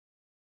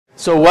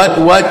So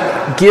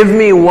give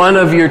me one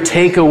of your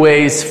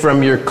takeaways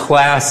from your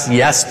class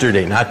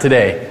yesterday, not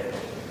today.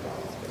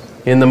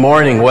 In the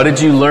morning, what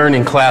did you learn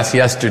in class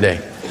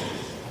yesterday?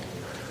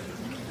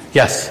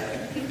 Yes?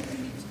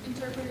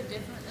 Interpreted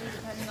differently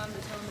depending on the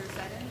tone they're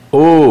set in.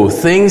 Oh,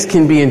 things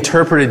can be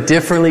interpreted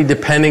differently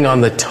depending on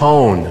the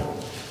tone.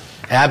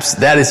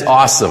 That is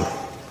awesome.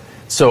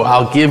 So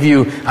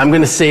I'm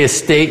going to say a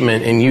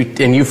statement, and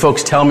you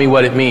folks tell me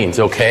what it means,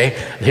 okay?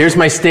 Here's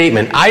my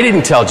statement. I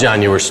didn't tell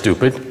John you were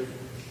stupid.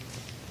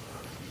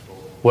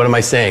 What am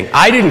I saying?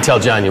 I didn't tell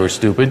John you were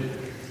stupid.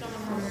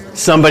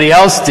 Somebody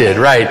else did,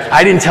 right?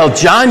 I didn't tell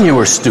John you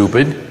were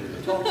stupid.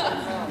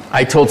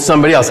 I told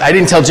somebody else. I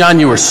didn't tell John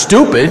you were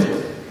stupid.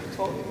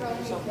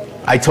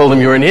 I told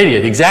him you were an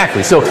idiot.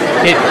 Exactly.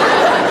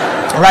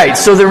 Right.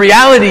 So the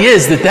reality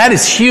is that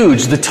is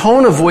huge. The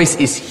tone of voice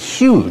is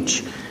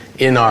huge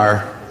in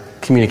our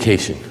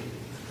communication.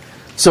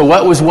 So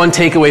what was one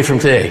takeaway from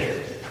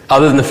today,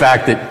 other than the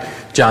fact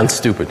that John's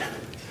stupid?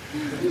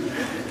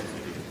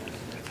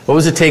 What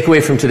was the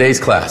takeaway from today's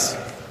class?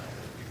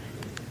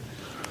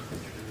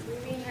 We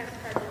may have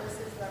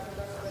prejudices that we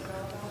don't really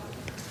know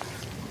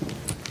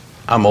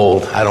about. I'm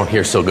old. I don't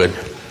hear so good.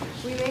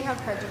 We may have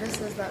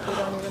prejudices that we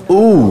don't even know.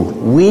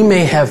 Ooh, we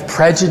may have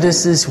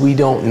prejudices we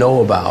don't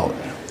know about.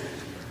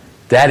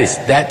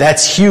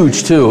 That's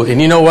huge too.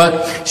 And you know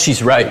what?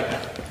 She's right.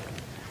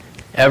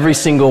 Every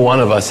single one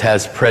of us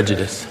has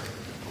prejudice.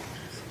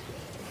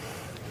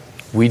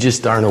 We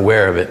just aren't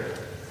aware of it.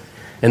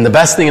 And the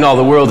best thing in all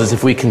the world is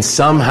if we can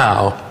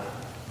somehow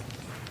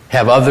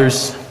have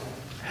others,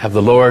 have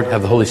the Lord,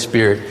 have the Holy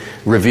Spirit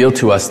reveal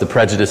to us the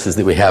prejudices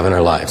that we have in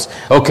our lives.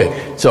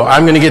 Okay, so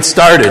I'm going to get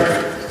started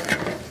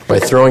by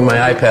throwing my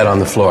iPad on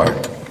the floor.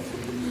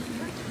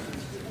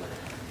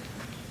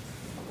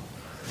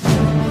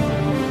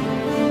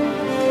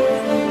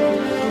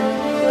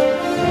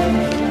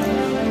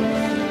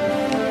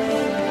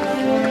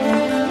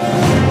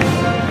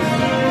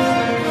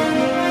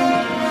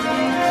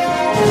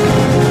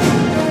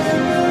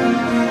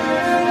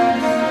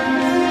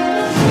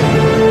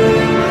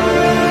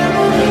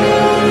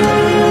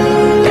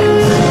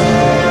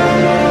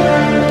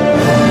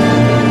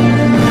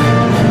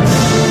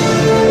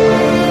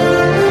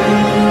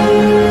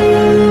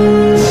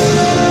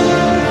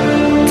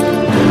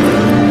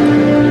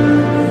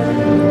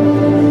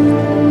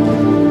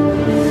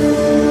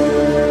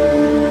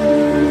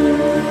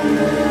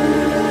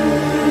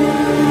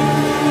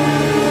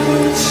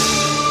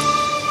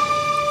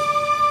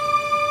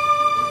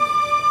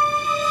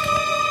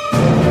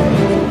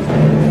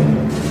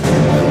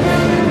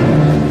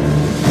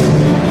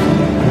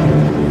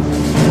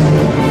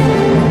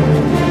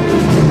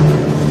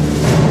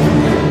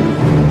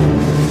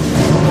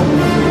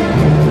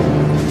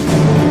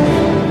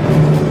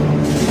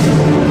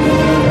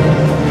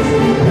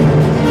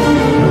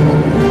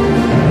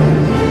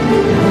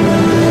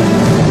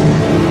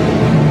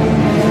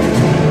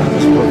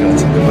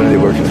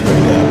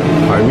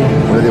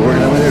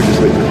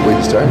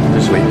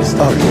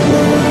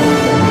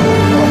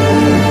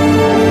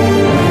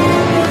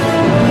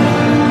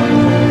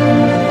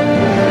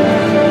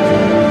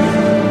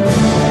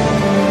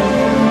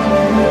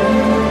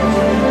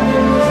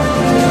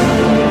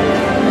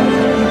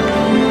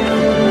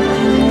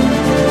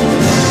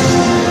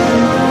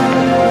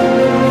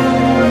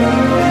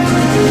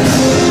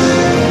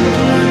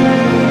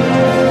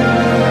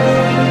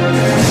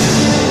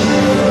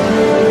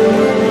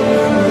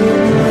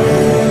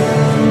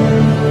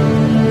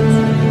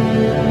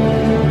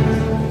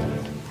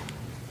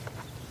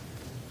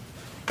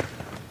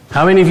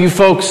 How many of you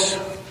folks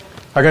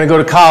are going to go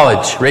to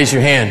college? Raise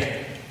your hand.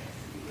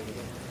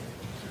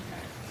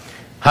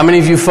 How many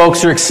of you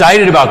folks are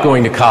excited about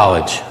going to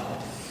college?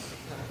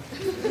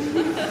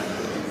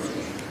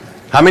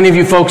 How many of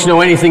you folks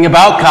know anything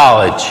about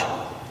college?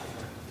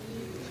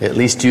 At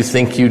least you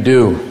think you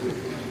do.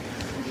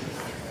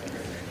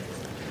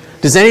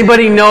 Does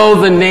anybody know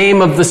the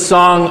name of the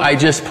song I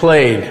just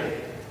played?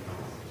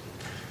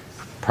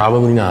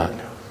 Probably not.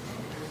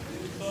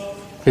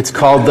 It's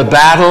called The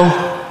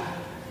Battle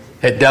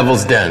at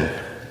Devil's Den.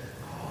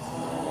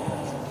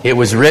 It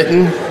was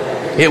written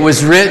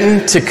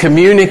to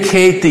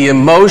communicate the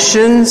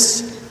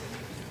emotions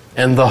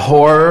and the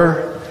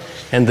horror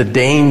and the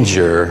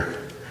danger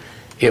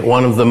at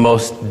one of the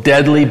most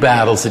deadly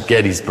battles at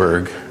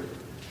Gettysburg,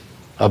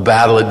 a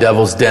battle at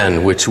Devil's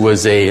Den, which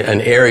was an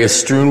area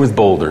strewn with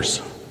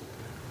boulders.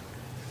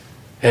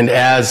 And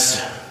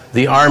as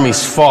the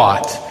armies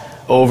fought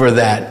over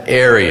that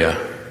area,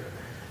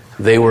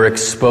 they were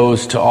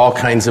exposed to all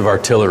kinds of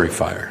artillery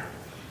fire.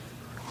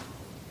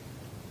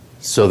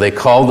 So they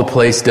called the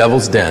place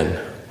Devil's Den,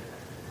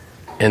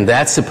 and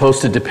that's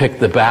supposed to depict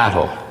the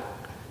battle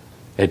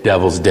at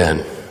Devil's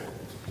Den.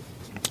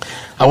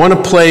 I want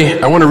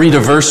to read a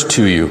verse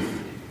to you.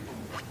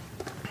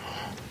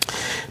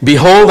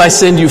 Behold, I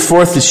send you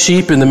forth as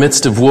sheep in the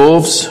midst of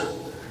wolves.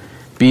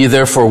 Be ye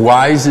therefore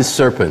wise as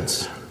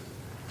serpents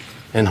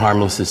and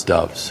harmless as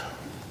doves.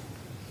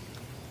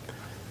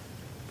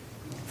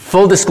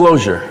 Full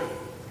disclosure,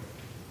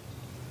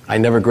 I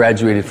never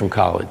graduated from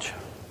college.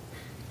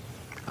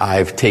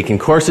 I've taken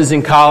courses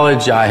in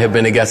college. I have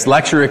been a guest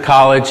lecturer at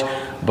college,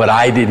 but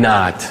I did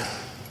not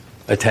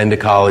attend a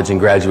college and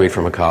graduate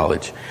from a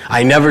college.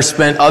 I never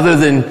spent, other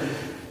than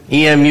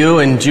EMU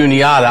and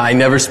Juniata, I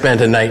never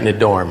spent a night in a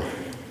dorm.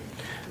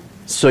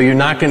 So you're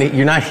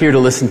not here to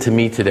listen to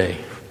me today.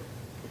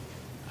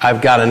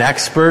 I've got an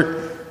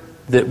expert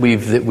that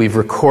we've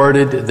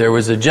recorded. There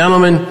was a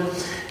gentleman.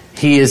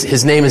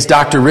 His name is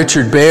Dr.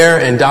 Richard Baer,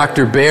 and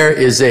Dr. Baer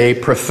is a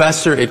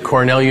professor at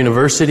Cornell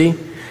University.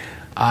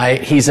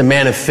 He's a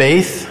man of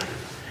faith.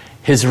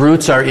 His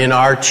roots are in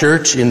our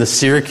church in the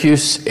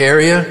Syracuse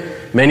area.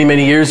 Many,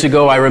 many years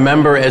ago, I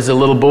remember as a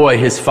little boy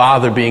his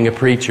father being a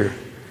preacher.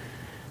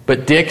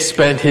 But Dick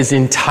spent his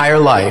entire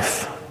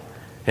life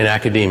in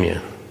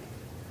academia.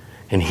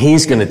 And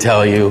he's going to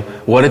tell you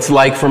what it's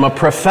like from a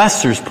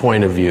professor's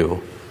point of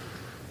view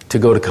to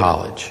go to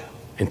college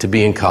and to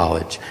be in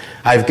college.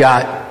 I've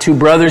got two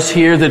brothers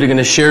here that are going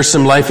to share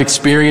some life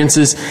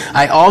experiences.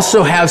 I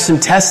also have some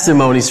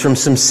testimonies from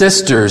some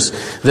sisters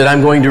that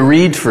I'm going to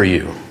read for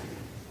you.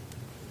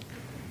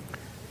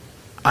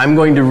 I'm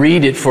going to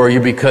read it for you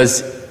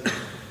because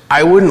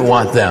I wouldn't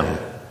want them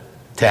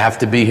to have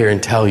to be here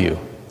and tell you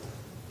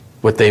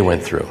what they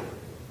went through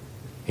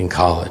in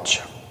college.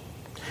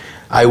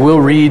 I will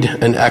read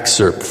an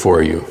excerpt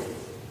for you.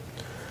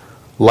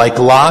 Like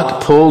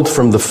Lot pulled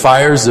from the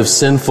fires of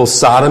sinful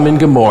Sodom and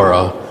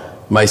Gomorrah,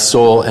 my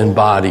soul and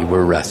body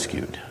were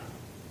rescued.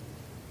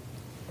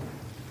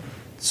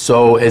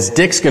 So, as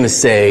Dick's going to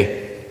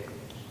say,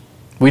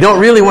 we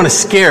don't really want to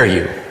scare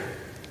you.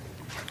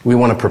 We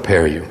want to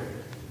prepare you.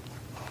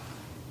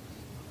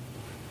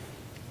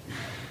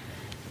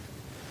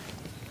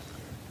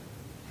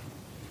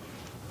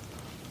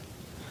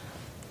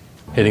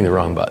 Hitting the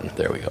wrong button.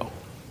 There we go.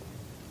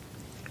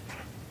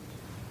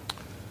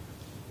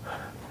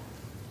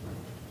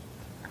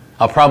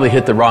 I'll probably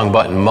hit the wrong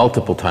button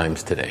multiple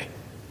times today.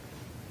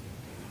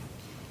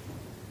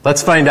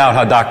 Let's find out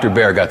how Dr.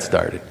 Baer got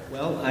started.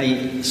 Well,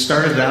 I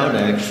started out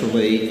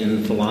actually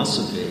in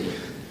philosophy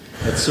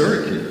at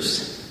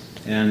Syracuse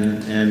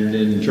and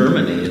in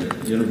Germany at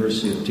the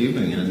University of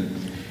Tübingen,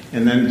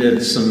 and then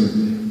did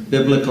some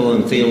biblical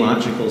and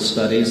theological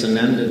studies and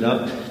ended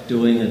up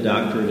doing a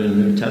doctorate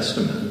in New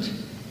Testament.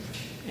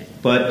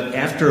 But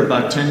after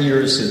about 10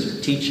 years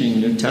of teaching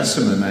New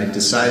Testament, I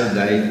decided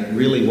I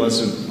really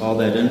wasn't all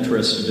that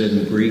interested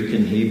in Greek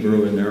and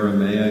Hebrew and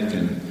Aramaic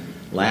and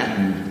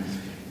Latin.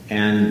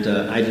 And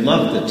I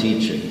loved the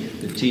teaching.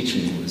 The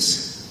teaching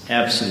was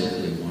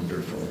absolutely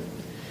wonderful.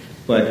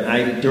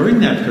 But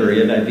during that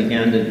period, I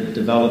began to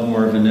develop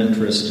more of an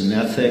interest in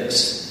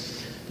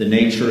ethics, the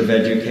nature of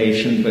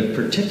education, but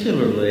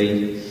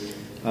particularly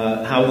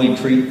how we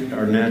treat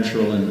our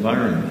natural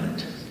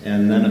environment.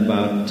 And then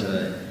about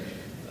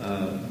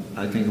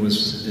I think it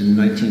was in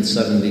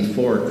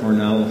 1974,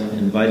 Cornell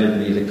invited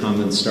me to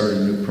come and start a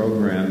new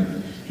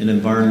program in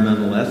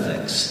environmental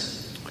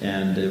ethics.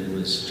 And it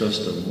was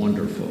just a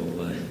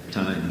wonderful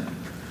time.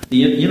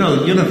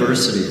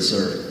 Universities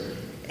are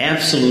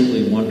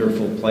absolutely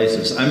wonderful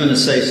places. I'm going to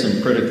say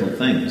some critical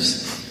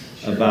things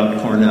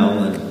about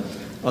Cornell and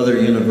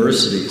other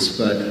universities,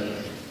 but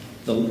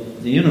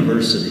the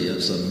university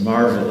is a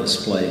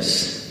marvelous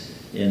place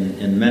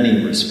in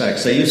many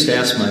respects. I used to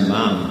ask my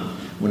mom,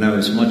 when I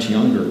was much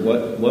younger,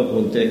 what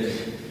will Dick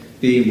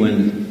be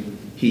when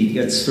he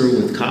gets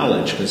through with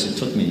college? Because it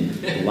took me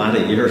a lot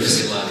of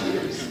years.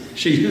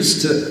 She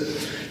used to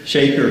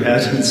shake her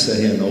head and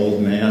say, an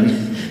old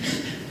man.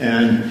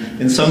 And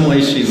in some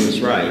ways she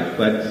was right.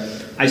 But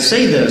I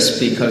say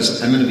this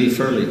because I'm going to be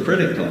fairly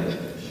critical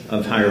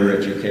of higher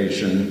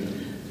education.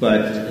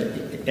 But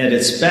at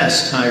its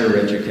best, higher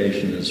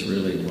education is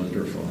really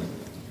wonderful.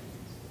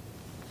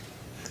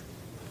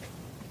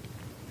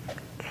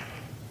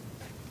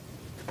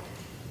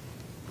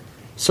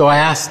 So I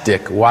asked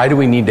Dick, why do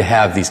we need to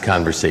have these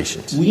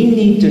conversations? We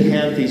need to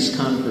have these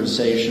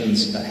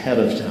conversations ahead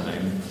of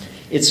time.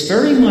 It's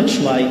very much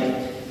like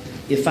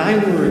if I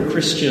were a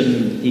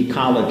Christian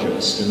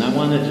ecologist and I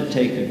wanted to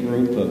take a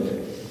group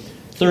of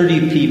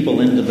 30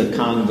 people into the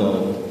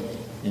Congo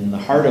in the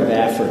heart of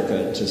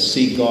Africa to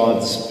see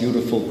God's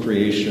beautiful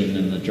creation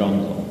in the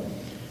jungle.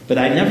 But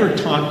I never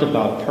talked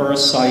about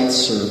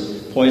parasites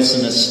or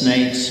poisonous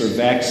snakes or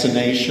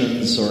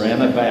vaccinations or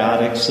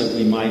antibiotics that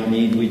we might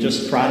need. We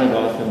just trotted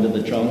off into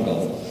the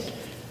jungle.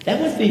 That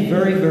would be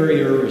very,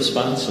 very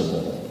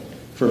irresponsible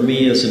for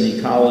me as an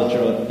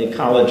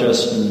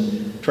ecologist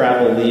and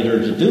travel leader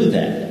to do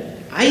that.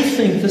 I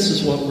think this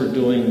is what we're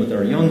doing with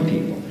our young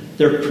people.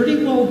 They're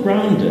pretty well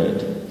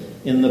grounded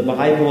in the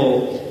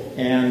Bible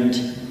and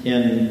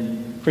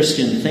in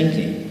Christian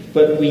thinking.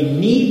 But we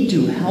need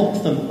to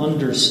help them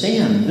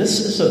understand this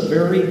is a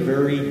very,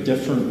 very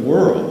different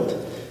world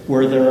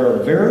where there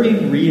are very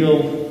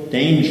real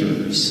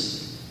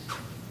dangers.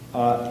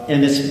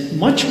 And it's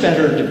much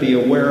better to be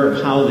aware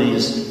of how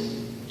these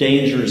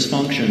dangers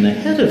function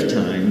ahead of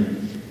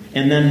time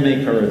and then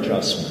make our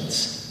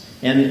adjustments.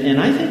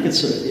 And I think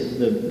it's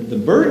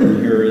the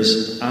burden here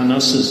is on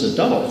us as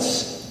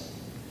adults.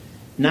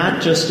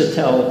 Not just to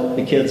tell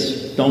the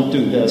kids, don't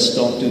do this,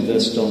 don't do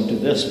this, don't do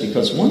this,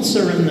 because once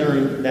they're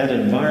in that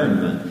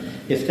environment,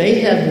 if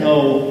they have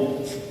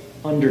no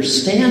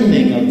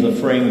understanding of the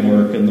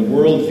framework and the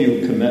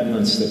worldview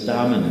commitments that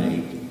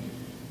dominate,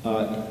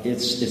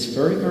 it's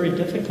very, very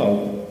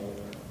difficult.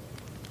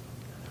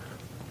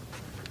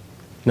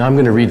 Now I'm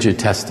going to read you a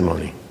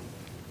testimony.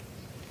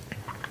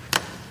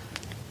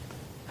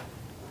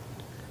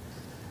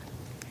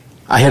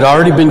 I had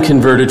already been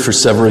converted for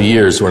several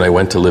years when I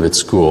went to live at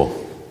school.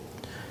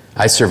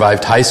 I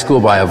survived high school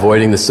by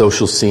avoiding the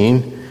social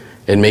scene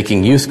and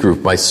making youth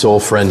group my sole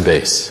friend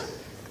base.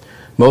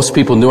 Most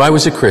people knew I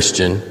was a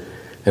Christian,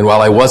 and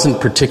while I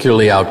wasn't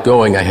particularly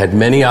outgoing, I had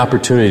many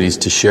opportunities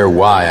to share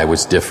why I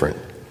was different.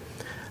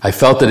 I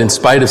felt that in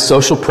spite of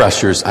social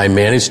pressures, I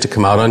managed to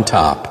come out on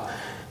top,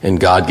 and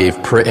God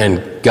gave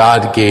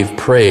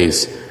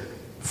praise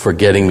for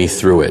getting me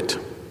through it.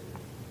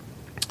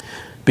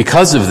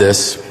 Because of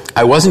this,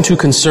 I wasn't too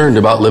concerned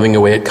about living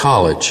away at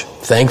college.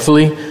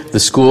 Thankfully, the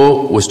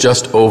school was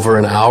just over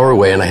an hour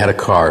away and I had a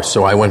car,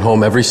 so I went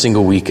home every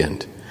single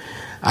weekend.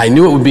 I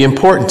knew it would be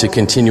important to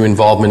continue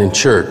involvement in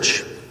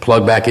church,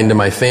 plug back into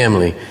my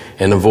family,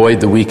 and avoid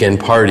the weekend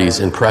parties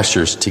and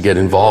pressures to get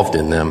involved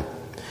in them.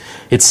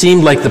 It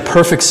seemed like the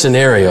perfect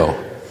scenario,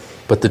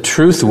 but the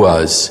truth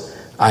was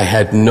I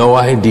had no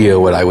idea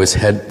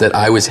that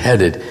I was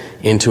headed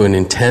into an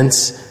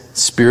intense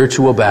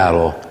spiritual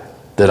battle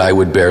that I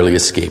would barely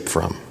escape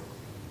from.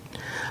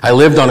 I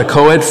lived on a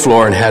co-ed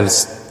floor and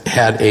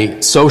had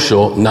a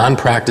social,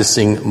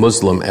 non-practicing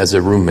Muslim as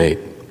a roommate.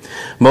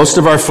 Most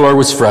of our floor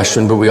was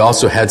freshmen, but we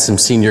also had some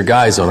senior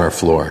guys on our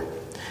floor.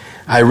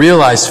 I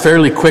realized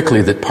fairly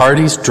quickly that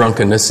parties,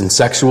 drunkenness, and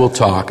sexual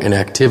talk and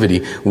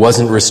activity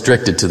wasn't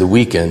restricted to the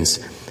weekends,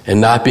 and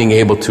not being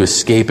able to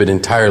escape it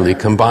entirely,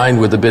 combined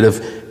with a bit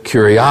of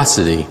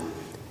curiosity,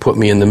 put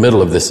me in the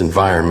middle of this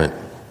environment.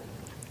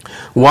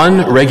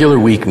 One regular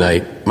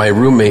weeknight, my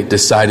roommate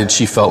decided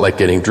she felt like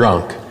getting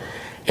drunk,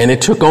 and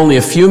it took only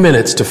a few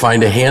minutes to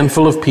find a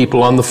handful of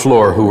people on the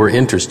floor who were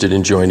interested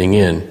in joining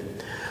in.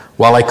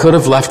 While I could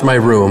have left my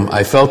room,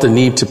 I felt a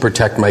need to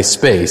protect my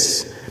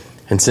space,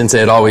 and since I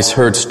had always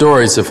heard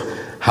stories of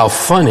how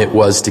fun it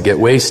was to get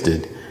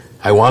wasted,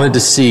 I wanted to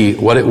see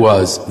what it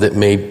was that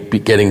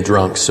made getting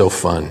drunk so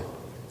fun.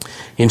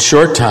 In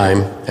short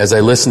time, as I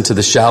listened to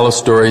the shallow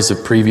stories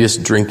of previous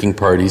drinking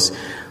parties,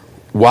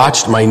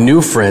 watched my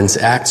new friends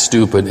act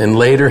stupid, and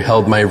later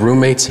held my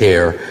roommate's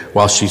hair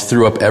while she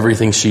threw up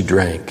everything she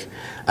drank,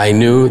 I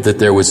knew that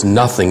there was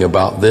nothing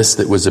about this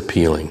that was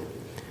appealing.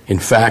 In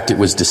fact, it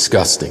was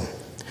disgusting.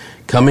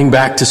 Coming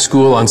back to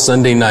school on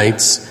Sunday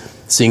nights,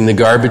 seeing the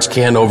garbage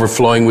can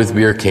overflowing with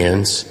beer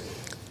cans,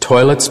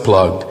 toilets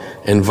plugged,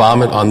 and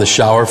vomit on the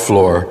shower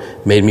floor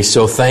made me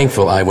so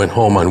thankful I went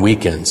home on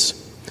weekends.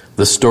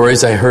 The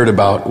stories I heard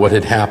about what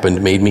had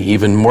happened made me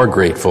even more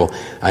grateful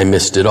I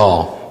missed it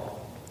all.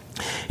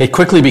 It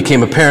quickly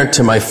became apparent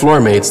to my floor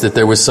mates that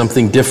there was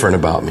something different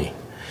about me.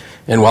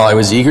 And while I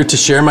was eager to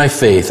share my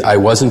faith, I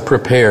wasn't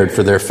prepared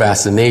for their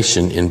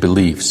fascination in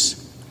beliefs.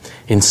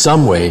 In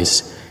some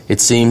ways,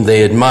 it seemed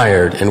they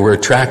admired and were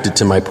attracted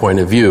to my point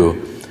of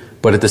view,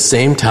 but at the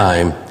same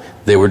time,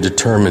 they were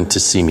determined to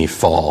see me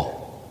fall.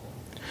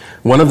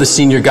 One of the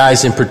senior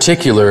guys in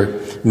particular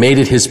made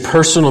it his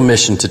personal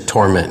mission to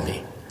torment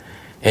me.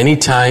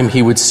 Anytime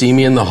he would see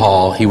me in the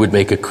hall, he would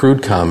make a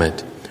crude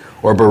comment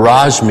or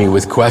barrage me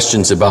with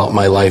questions about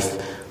my life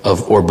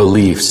or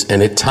beliefs,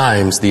 and at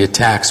times the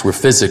attacks were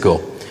physical,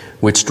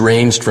 which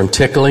ranged from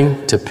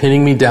tickling to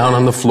pinning me down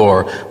on the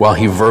floor while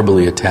he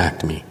verbally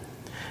attacked me.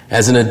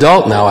 As an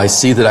adult now, I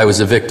see that I was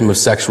a victim of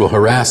sexual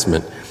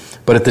harassment,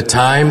 but at the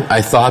time,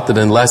 I thought that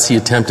unless he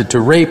attempted to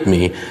rape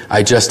me,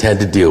 I just had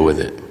to deal with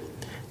it.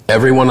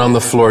 Everyone on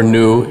the floor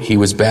knew he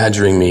was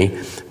badgering me,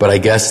 but I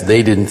guess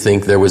they didn't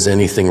think there was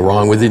anything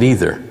wrong with it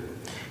either.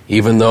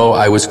 Even though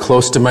I was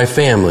close to my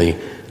family,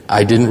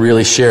 I didn't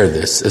really share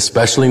this,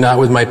 especially not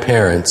with my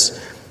parents,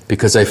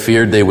 because I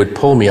feared they would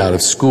pull me out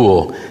of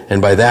school,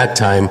 and by that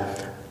time,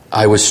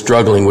 I was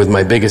struggling with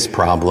my biggest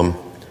problem,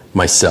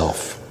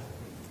 myself.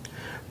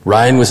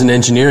 Ryan was an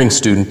engineering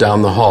student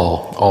down the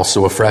hall,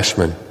 also a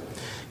freshman.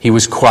 He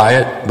was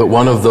quiet, but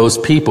one of those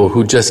people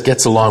who just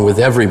gets along with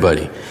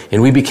everybody,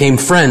 and we became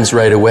friends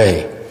right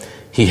away.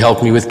 He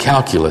helped me with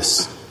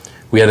calculus.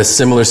 We had a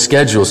similar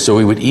schedule, so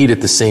we would eat at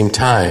the same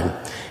time.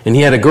 And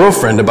he had a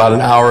girlfriend about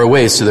an hour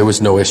away, so there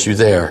was no issue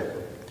there.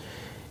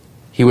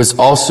 He was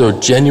also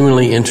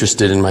genuinely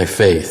interested in my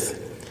faith,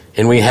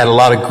 and we had a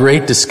lot of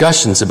great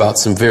discussions about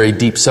some very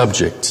deep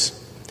subjects.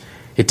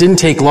 It didn't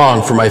take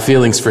long for my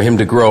feelings for him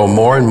to grow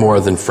more and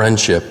more than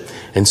friendship,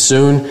 and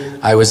soon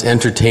I was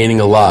entertaining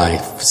a lie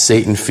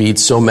Satan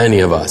feeds so many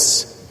of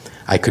us.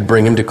 I could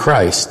bring him to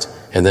Christ,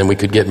 and then we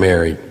could get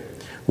married.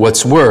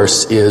 What's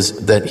worse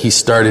is that he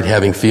started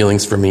having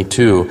feelings for me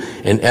too,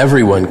 and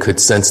everyone could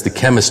sense the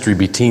chemistry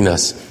between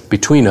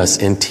us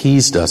and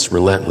teased us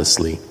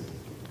relentlessly.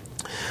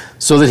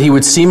 So that he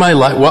would see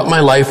what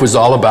my life was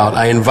all about,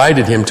 I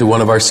invited him to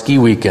one of our ski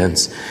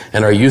weekends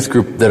and our youth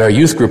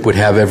group would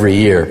have every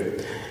year.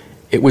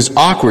 It was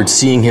awkward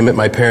seeing him at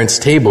my parents'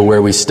 table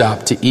where we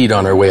stopped to eat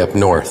on our way up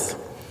north,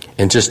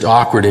 and just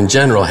awkward in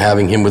general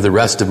having him with the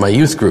rest of my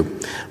youth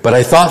group. But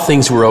I thought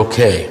things were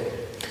okay.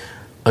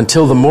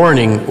 Until the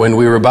morning when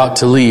we were about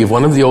to leave,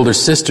 one of the older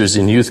sisters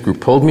in youth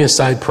group pulled me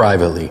aside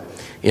privately.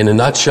 In a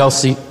nutshell,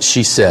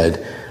 she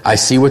said, "I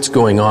see what's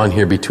going on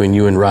here between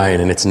you and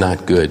Ryan, and it's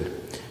not good.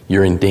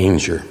 You're in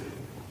danger."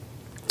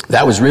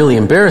 That was really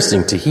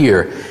embarrassing to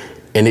hear,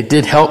 and it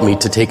did help me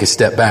to take a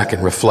step back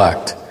and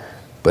reflect.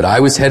 But I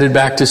was headed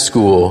back to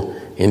school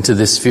into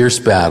this fierce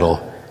battle,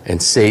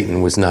 and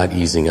Satan was not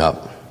easing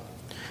up.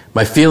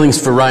 My feelings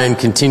for Ryan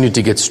continued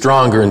to get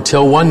stronger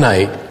until one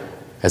night,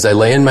 as I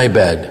lay in my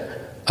bed,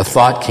 a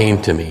thought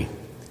came to me.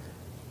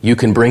 You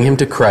can bring him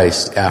to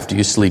Christ after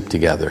you sleep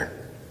together.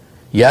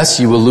 Yes,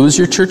 you will lose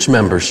your church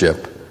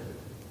membership,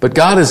 but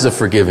God is a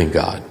forgiving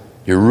God.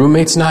 Your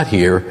roommate's not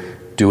here.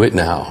 Do it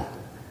now.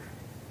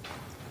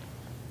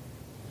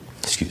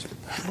 Excuse me.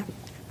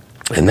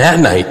 And that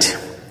night,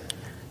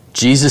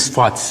 Jesus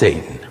fought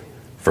Satan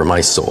for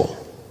my soul.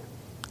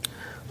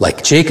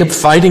 Like Jacob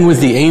fighting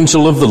with the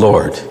angel of the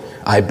Lord,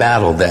 I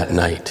battled that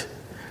night.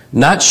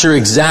 Not sure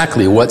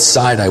exactly what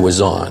side I was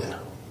on,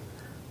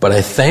 but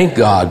I thank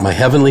God, my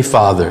Heavenly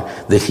Father,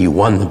 that He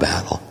won the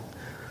battle.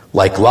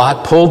 Like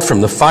Lot pulled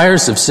from the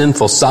fires of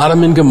sinful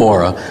Sodom and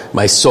Gomorrah,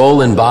 my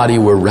soul and body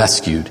were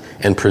rescued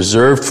and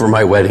preserved for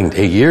my wedding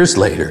day years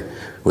later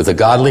with a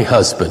godly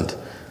husband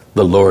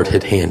the Lord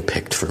had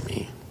handpicked for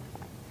me.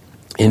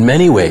 In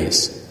many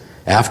ways,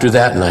 after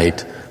that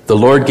night, the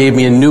Lord gave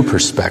me a new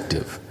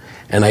perspective,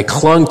 and I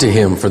clung to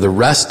Him for the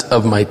rest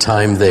of my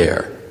time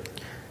there.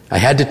 I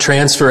had to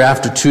transfer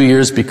after 2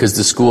 years because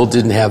the school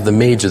didn't have the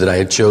major that I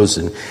had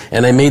chosen,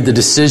 and I made the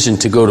decision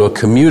to go to a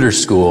commuter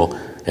school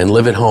and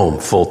live at home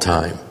full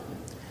time.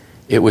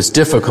 It was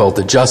difficult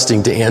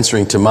adjusting to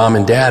answering to Mom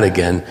and Dad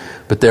again,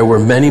 but there were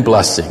many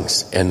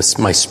blessings, and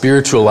my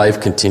spiritual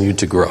life continued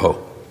to grow.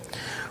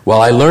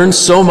 While I learned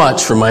so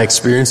much from my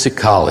experience at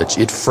college,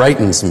 it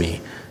frightens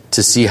me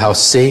to see how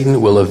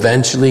Satan was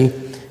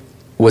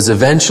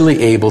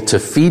eventually able to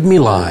feed me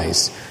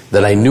lies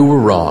that I knew were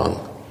wrong,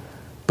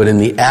 but in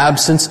the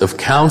absence of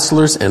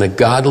counselors and a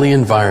godly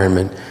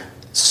environment,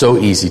 so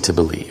easy to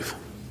believe.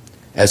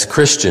 As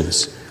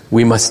Christians,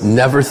 we must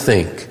never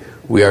think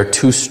we are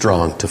too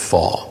strong to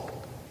fall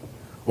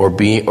or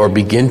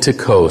begin to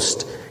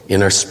coast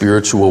in our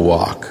spiritual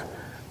walk,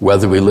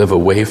 whether we live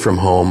away from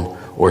home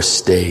or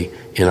stay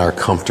in our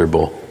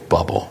comfortable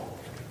bubble.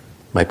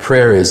 My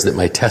prayer is that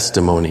my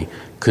testimony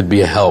could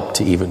be a help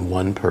to even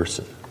one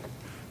person.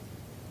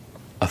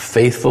 A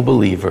faithful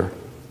believer,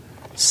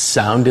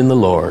 sound in the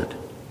Lord,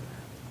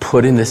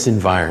 put in this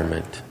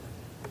environment,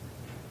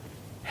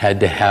 had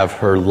to have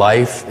her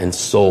life and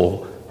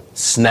soul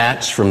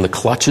snatched from the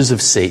clutches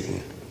of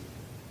Satan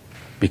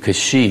because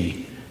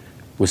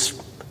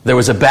there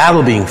was a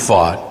battle being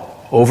fought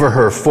over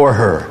her, for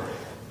her,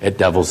 at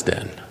Devil's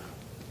Den.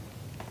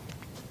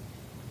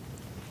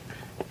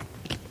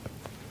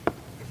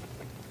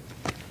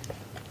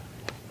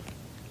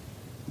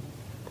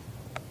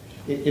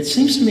 It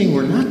seems to me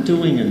we're not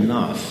doing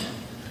enough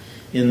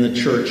in the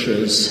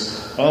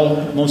churches,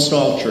 most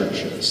all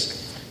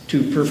churches,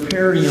 to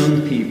prepare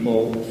young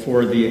people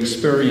for the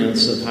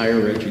experience of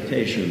higher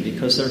education,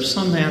 because there are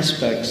some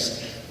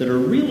aspects that are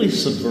really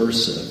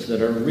subversive,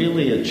 that are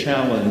really a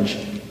challenge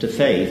to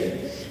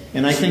faith,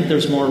 and I think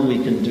there's more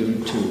we can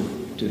do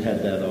to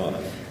head that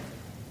off.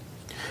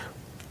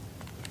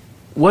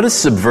 What does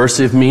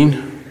subversive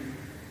mean?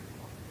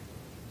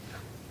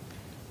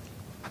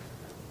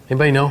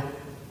 Anybody know?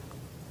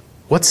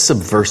 What's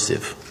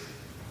subversive?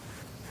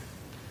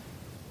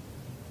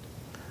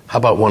 How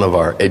about one of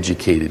our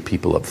educated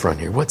people up front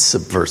here? What's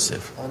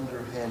subversive?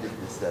 Underhanded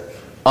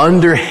deception.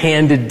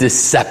 Underhanded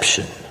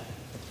deception.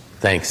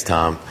 Thanks,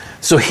 Tom.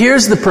 So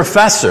here's the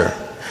professor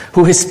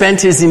who has spent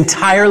his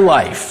entire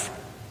life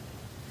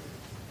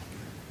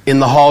in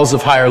the halls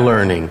of higher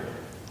learning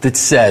that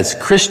says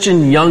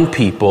Christian young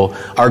people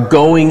are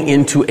going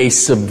into a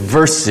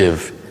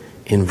subversive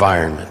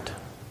environment.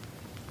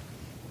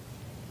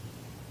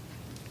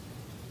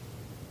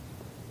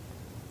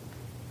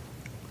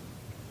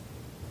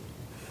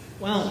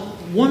 Well,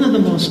 one of the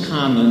most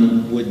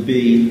common would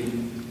be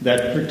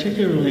that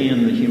particularly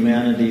in the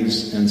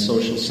humanities and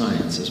social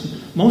sciences,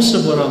 most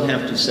of what I'll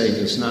have to say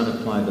does not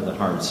apply to the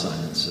hard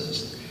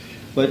sciences,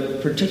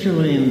 but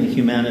particularly in the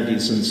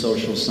humanities and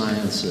social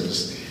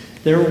sciences,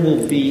 there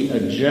will be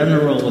a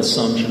general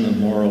assumption of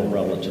moral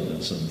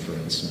relativism, for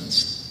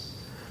instance.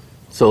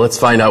 So let's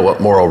find out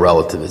what moral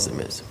relativism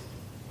is.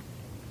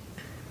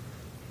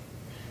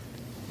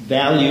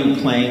 Value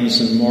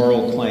claims and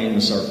moral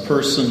claims are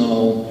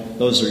personal.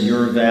 Those are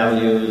your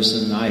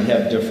values, and I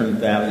have different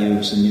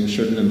values, and you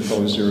shouldn't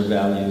impose your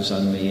values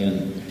on me,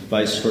 and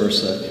vice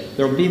versa.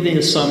 There will be the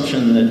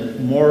assumption that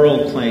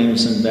moral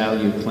claims and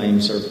value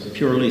claims are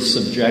purely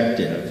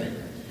subjective,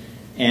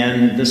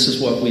 and this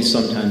is what we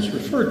sometimes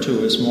refer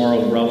to as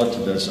moral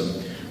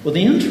relativism. Well,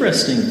 the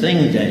interesting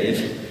thing,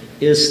 Dave,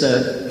 is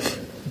that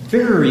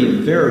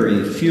very,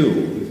 very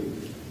few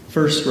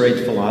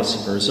first-rate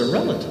philosophers are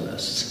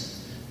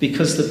relativists,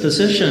 because the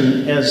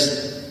position,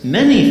 as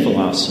many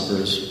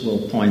philosophers will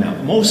point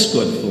out, most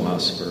good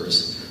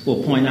philosophers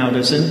will point out,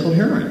 is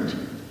incoherent.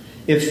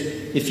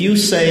 If you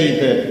say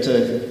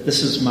that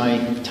this is my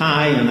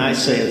tie and I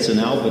say it's an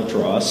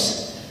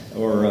albatross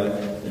or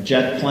a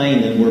jet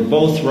plane and we're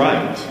both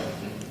right,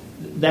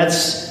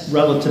 that's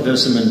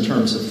relativism in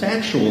terms of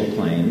factual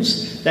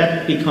claims.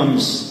 That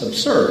becomes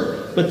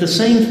absurd. But the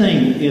same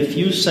thing, if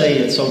you say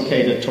it's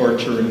okay to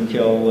torture and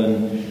kill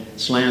and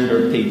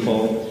slander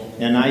people,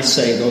 and I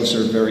say those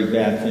are very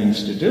bad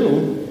things to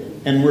do,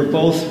 and we're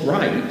both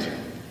right,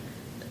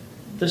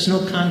 there's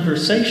no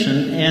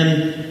conversation,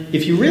 and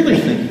if you really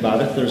think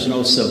about it, there's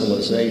no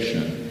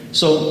civilization.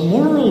 So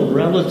moral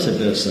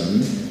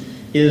relativism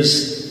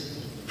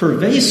is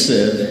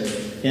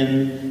pervasive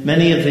in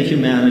many of the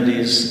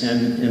humanities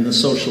and in the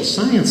social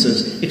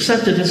sciences,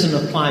 except it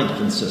isn't applied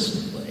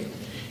consistently.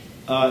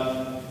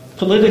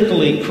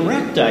 Politically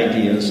correct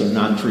ideas are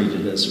not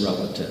treated as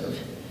relative.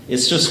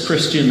 It's just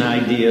Christian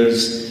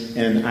ideas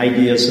and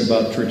ideas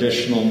about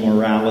traditional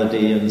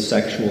morality and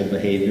sexual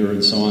behavior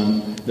and so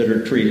on that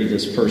are treated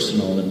as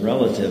personal and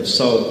relative.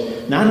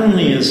 So not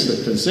only is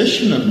the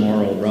position of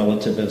moral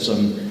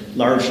relativism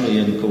largely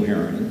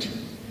incoherent,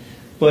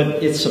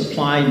 but it's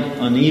applied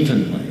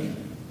unevenly.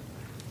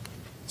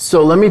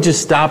 So let me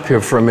just stop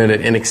here for a minute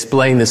and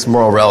explain this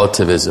moral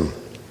relativism.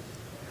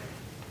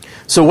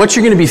 So what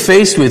you're going to be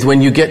faced with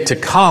when you get to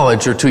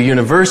college or to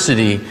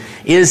university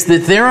is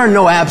that there are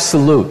no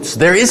absolutes.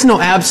 There is no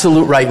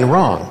absolute right and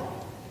wrong.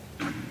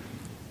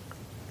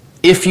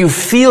 If you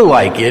feel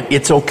like it,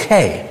 it's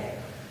okay,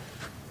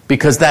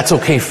 because that's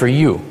okay for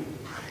you.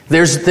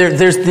 There's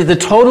the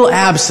total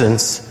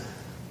absence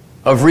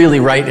of really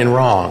right and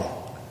wrong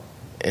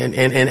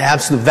and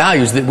absolute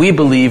values that we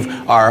believe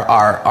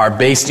are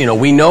based,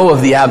 we know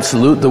of the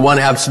absolute. The one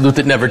absolute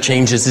that never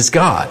changes is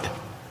God.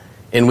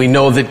 And we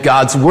know that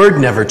God's word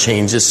never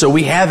changes, so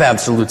we have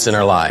absolutes in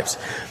our lives.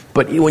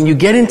 But when you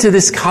get into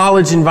this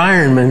college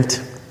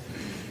environment,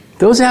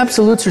 those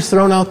absolutes are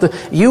thrown out.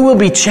 You will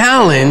be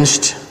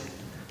challenged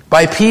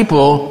by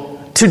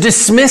people to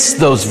dismiss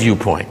those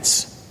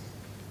viewpoints.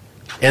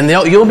 And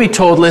you'll be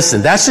told,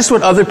 listen, that's just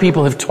what other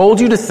people have told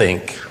you to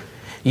think.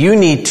 You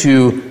need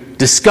to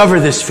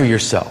discover this for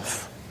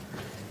yourself.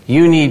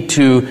 You need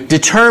to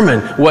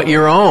determine what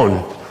your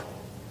own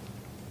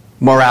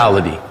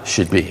morality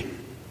should be.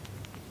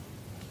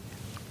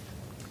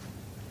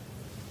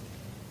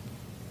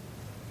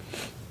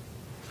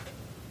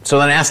 So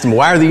then I asked him,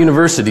 why are the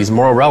universities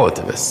moral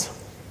relativists?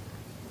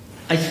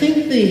 I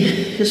think the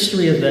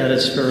history of that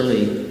is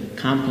fairly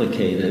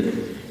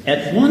complicated.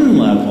 At one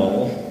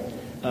level,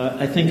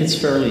 I think it's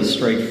fairly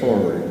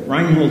straightforward.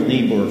 Reinhold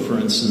Niebuhr, for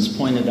instance,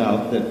 pointed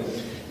out that,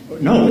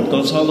 no, it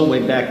goes all the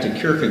way back to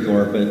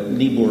Kierkegaard, but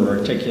Niebuhr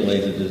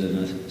articulated it in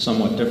a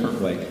somewhat different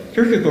way.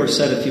 Kierkegaard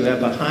said if you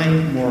have a high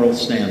moral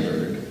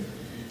standard,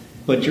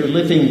 but you're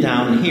living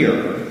down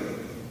here,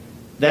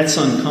 that's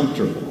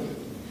uncomfortable.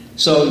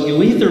 So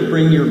you either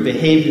bring your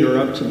behavior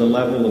up to the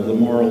level of the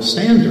moral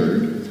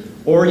standard,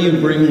 or you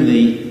bring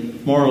the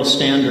moral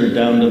standard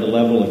down to the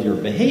level of your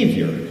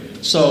behavior.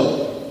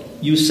 So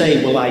you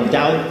say, well, I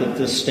doubt that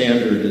this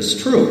standard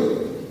is true.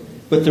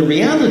 But the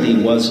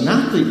reality was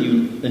not that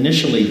you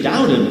initially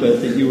doubted,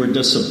 but that you were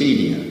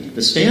disobedient.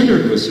 The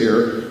standard was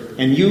here,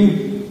 and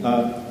you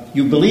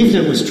believed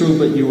it was true,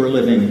 but you were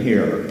living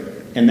here.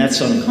 And that's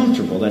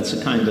uncomfortable. That's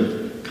a kind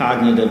of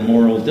cognitive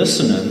moral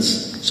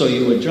dissonance, so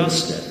you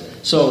adjust it.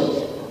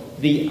 So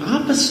the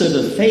opposite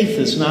of faith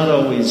is not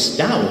always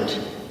doubt.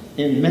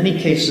 In many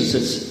cases,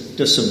 it's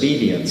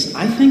disobedience.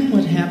 I think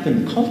what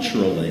happened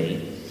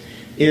culturally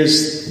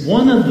is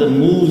one of the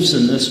moves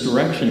in this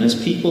direction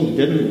is people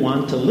didn't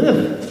want to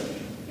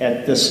live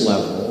at this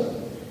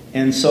level.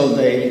 And so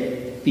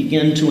they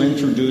begin to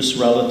introduce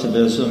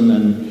relativism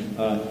and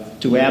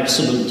to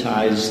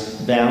absolutize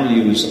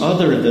values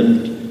other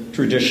than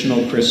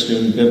traditional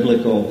Christian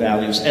biblical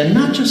values. And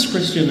not just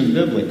Christian and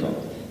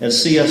biblical.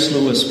 As C.S.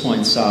 Lewis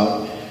points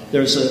out,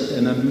 there's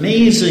an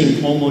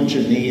amazing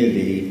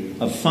homogeneity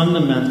of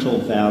fundamental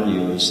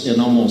values in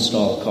almost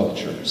all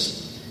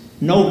cultures.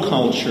 No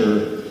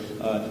culture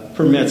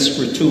permits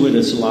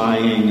gratuitous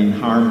lying and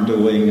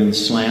harm-doing and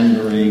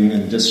slandering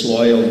and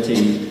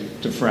disloyalty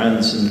to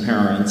friends and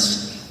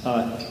parents.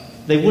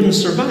 They wouldn't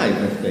survive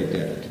if they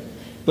did.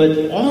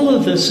 But all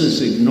of this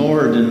is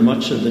ignored in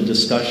much of the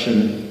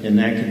discussion in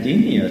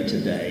academia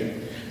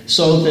today,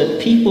 so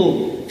that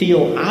people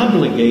feel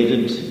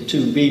obligated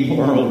to be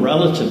moral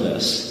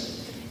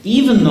relativists,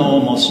 even though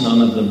almost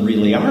none of them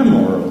really are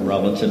moral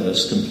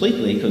relativists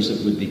completely, because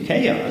it would be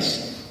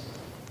chaos.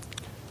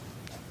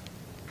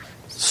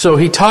 So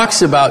he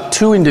talks about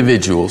two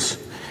individuals.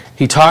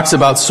 He talks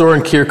about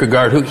Søren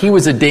Kierkegaard, he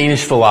was a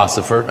Danish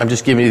philosopher. I'm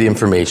just giving you the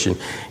information.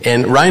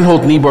 And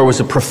Reinhold Niebuhr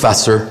was a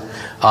professor.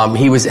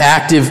 He was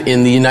active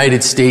in the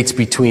United States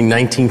between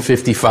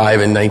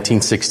 1955 and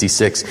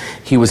 1966.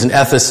 He was an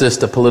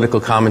ethicist, a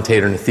political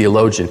commentator, and a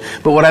theologian.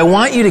 But what I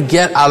want you to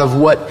get out of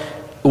what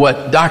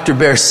what Dr.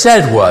 Bear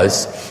said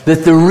was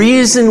that the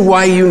reason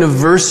why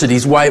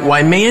universities,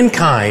 why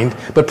mankind,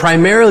 but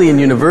primarily in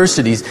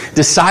universities,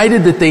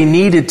 decided that they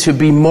needed to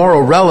be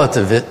moral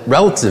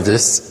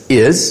relativists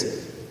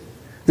is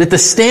that the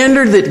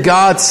standard that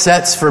God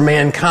sets for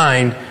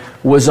mankind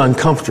was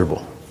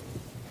uncomfortable.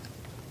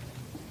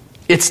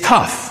 It's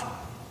tough.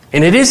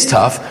 And it is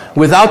tough.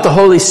 Without the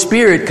Holy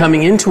Spirit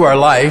coming into our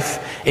life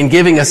and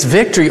giving us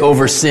victory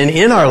over sin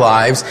in our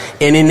lives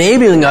and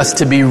enabling us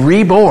to be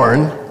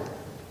reborn,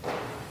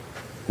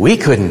 we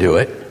couldn't do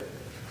it.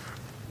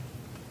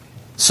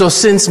 So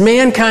since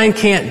mankind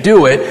can't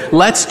do it,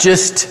 let's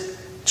just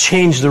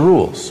change the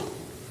rules.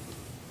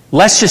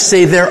 Let's just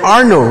say there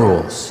are no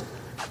rules.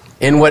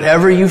 And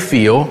whatever you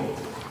feel,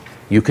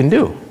 you can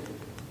do.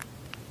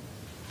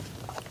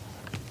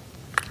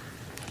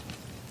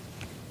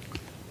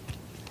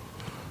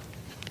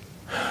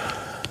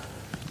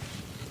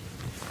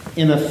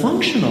 In a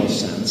functional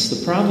sense,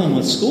 the problem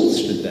with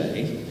schools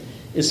today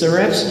is they're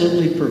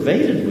absolutely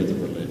pervaded with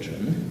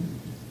religion,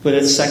 but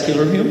it's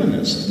secular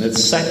humanism.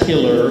 It's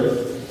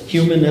secular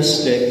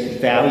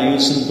humanistic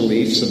values and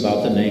beliefs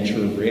about the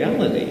nature of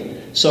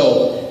reality.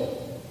 So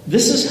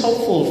this is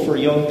helpful for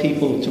young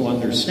people to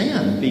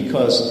understand,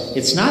 because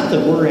it's not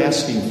that we're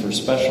asking for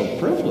special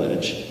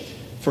privilege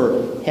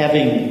for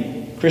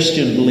having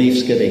Christian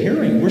beliefs get a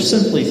hearing. We're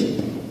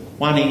simply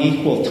wanting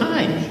equal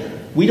time.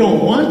 We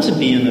don't want to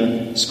be in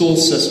a school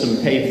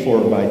system paid for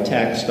by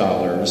tax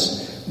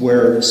dollars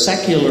where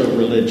secular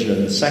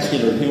religion,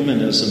 secular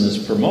humanism is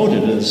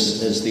promoted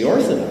as the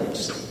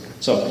orthodox.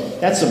 So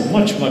that's a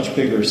much, much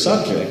bigger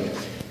subject.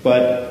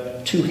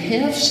 But to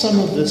have some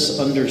of this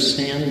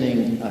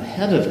understanding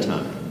ahead of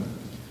time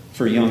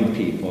for young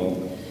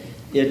people,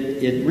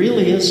 it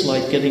really is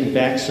like getting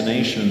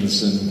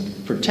vaccinations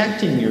and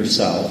protecting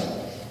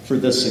yourself for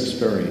this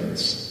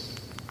experience.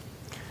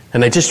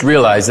 And I just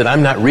realized that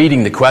I'm not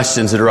reading the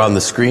questions that are on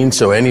the screen,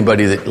 so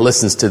anybody that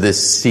listens to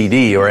this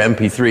CD or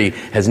MP3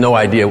 has no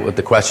idea what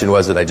the question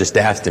was that I just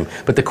asked him.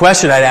 But the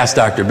question I'd asked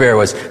Dr. Bear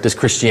was, does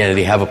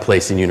Christianity have a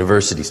place in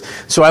universities?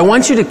 So I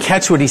want you to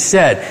catch what he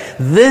said.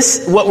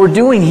 What we're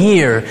doing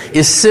here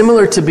is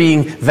similar to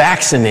being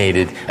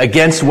vaccinated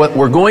against what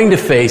we're going to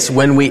face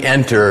when we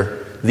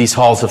enter these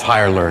halls of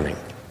higher learning.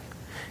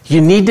 You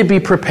need to be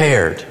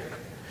prepared.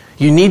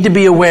 You need to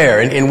be aware,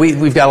 and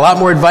we've got a lot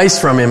more advice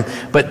from him,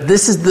 but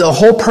this is the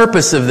whole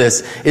purpose of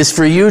this, is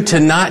for you to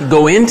not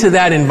go into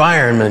that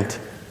environment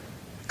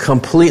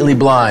completely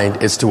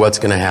blind as to what's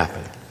going to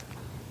happen.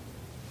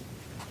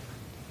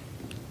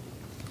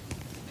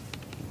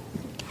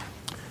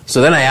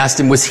 So then I asked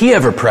him, was he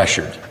ever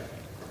pressured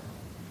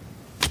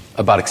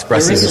about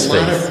expressing his faith?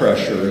 There is a lot of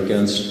pressure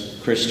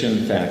against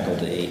Christian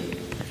faculty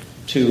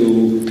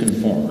to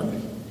conform.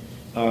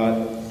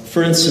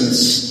 For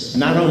instance,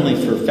 not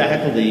only for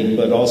faculty,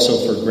 but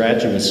also for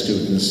graduate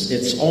students,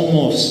 it's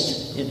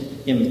almost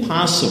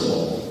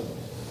impossible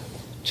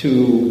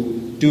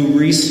to do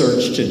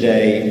research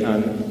today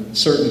on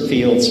certain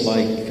fields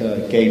like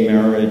gay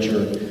marriage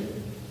or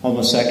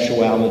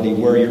homosexuality,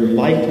 where you're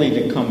likely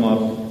to come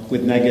up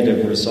with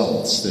negative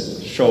results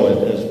that show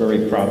it as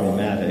very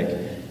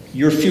problematic.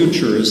 Your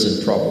future is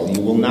in trouble.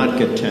 You will not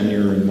get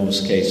tenure in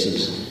most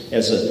cases.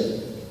 As a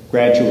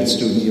graduate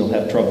student, you'll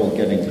have trouble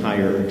getting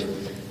hired.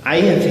 I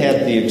have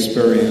had the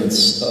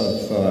experience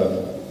of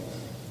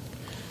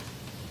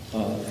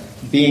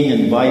being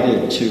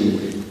invited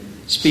to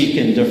speak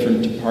in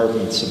different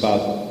departments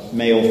about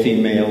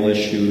male-female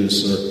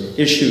issues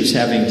or issues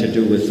having to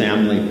do with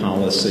family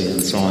policy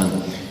and so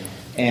on.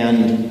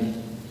 And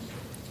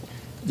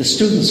the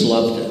students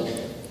loved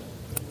it.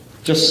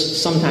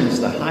 Just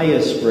sometimes the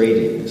highest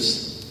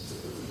ratings.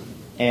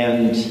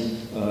 And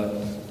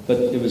but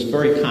it was a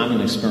very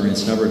common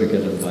experience never to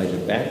get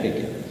invited back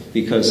again,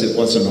 because it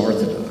wasn't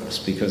orthodox,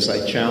 because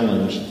I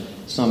challenged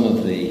some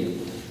of the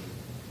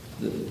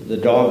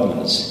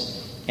dogmas.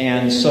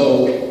 And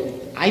so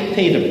I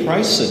paid a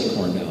price at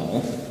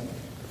Cornell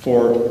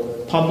for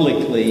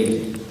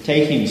publicly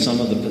taking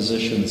some of the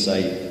positions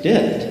I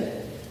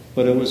did,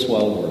 but it was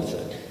well worth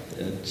it.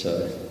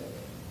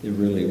 It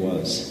really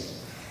was.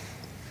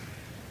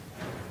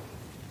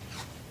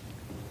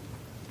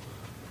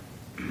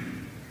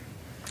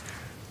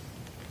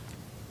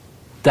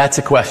 That's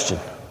a question.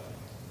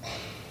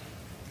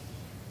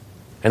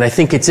 And I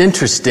think it's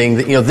interesting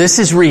that, this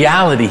is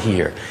reality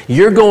here.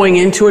 You're going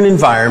into an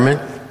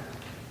environment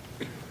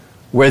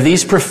where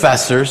these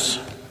professors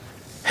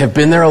have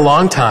been there a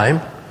long time.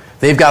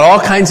 They've got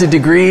all kinds of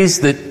degrees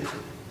that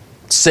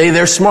say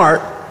they're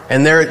smart,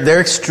 and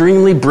they're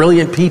extremely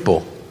brilliant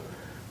people.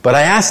 But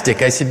I asked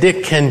Dick, I said,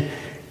 Dick,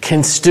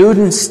 can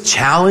students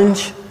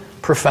challenge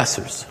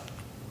professors?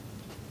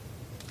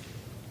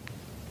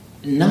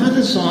 Not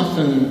as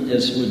often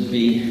as would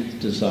be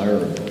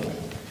desirable.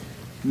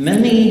 Let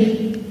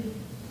me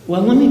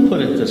put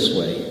it this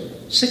way.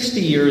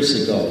 60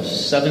 years ago,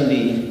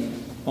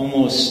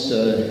 almost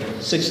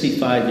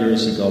 65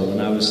 years ago when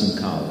I was in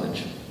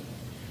college,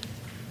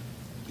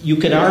 you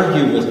could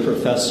argue with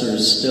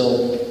professors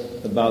still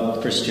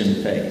about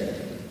Christian faith.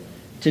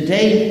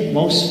 Today,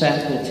 most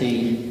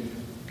faculty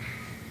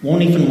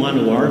won't even want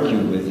to argue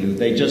with you.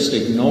 They just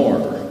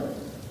ignore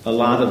a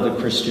lot of the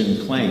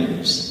Christian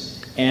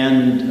claims.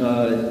 And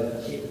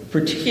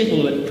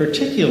particularly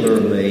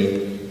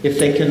if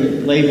they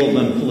can label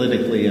them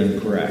politically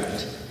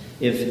incorrect.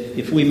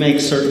 If we make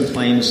certain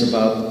claims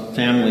about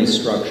family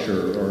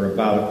structure or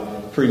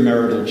about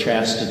premarital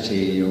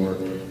chastity or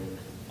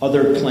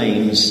other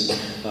claims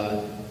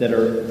that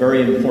are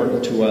very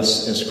important to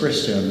us as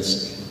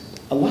Christians,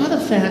 a lot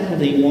of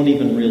faculty won't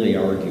even really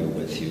argue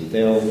with you.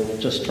 They'll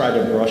just try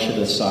to brush it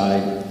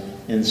aside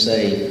and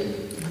say,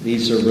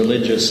 these are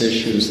religious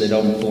issues, they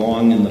don't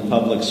belong in the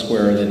public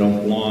square, they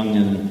don't belong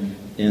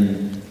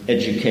in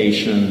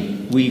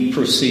education. We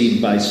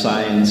proceed by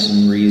science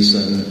and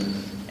reason.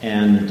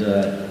 And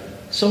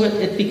so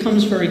it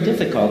becomes very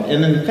difficult.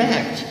 And in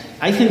fact,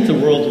 I think the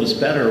world was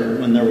better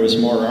when there was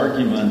more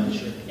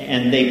argument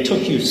and they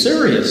took you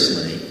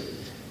seriously.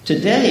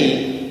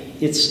 Today,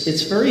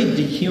 it's very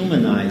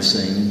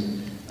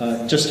dehumanizing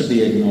just to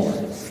be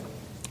ignored.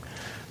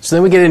 So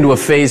then we get into a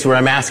phase where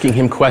I'm asking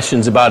him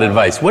questions about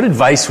advice. What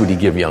advice would he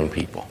give young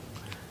people?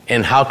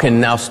 And how can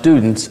now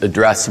students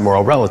address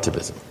moral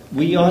relativism?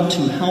 We ought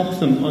to help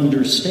them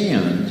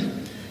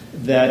understand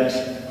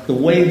that the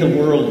way the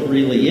world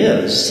really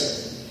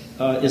is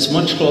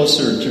much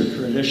closer to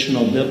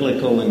traditional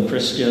biblical and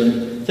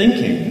Christian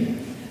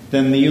thinking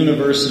than the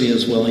university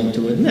is willing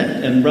to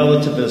admit. And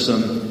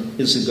relativism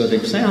is a good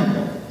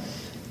example.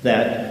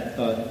 That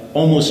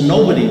almost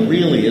nobody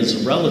really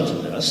is a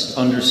relativist,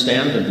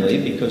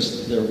 understandably,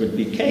 because there would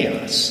be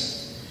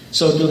chaos.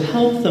 So to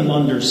help them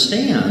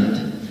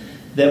understand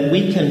that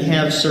we can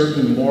have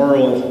certain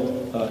moral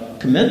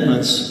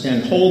commitments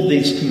and hold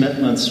these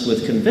commitments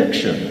with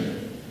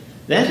conviction,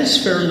 that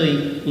is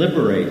fairly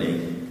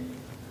liberating.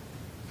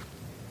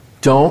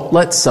 Don't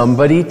let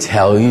somebody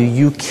tell you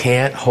you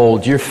can't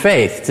hold your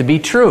faith to be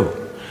true.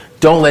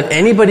 Don't let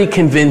anybody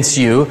convince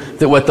you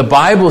that what the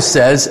Bible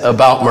says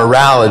about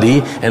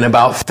morality and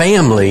about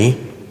family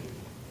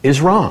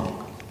is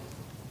wrong.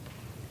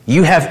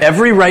 You have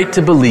every right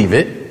to believe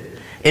it,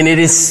 and it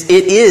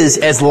is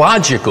as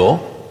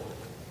logical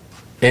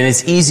and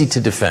it's easy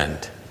to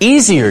defend.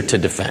 Easier to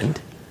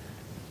defend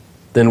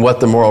than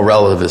what the moral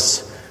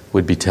relativists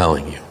would be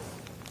telling you.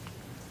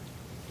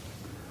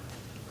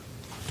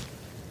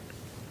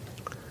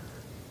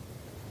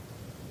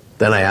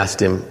 Then I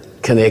asked him,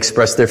 can they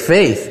express their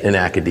faith in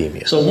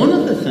academia? So one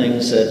of the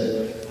things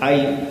that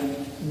I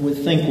would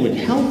think would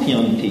help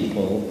young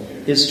people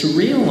is to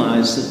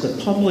realize that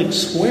the public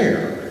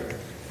square,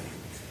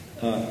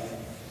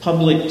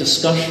 public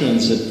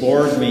discussions at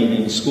board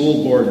meetings,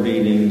 school board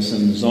meetings,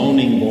 and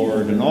zoning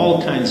board, and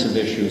all kinds of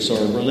issues, or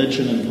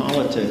religion and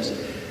politics,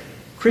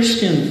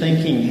 Christian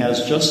thinking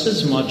has just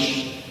as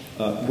much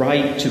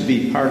right to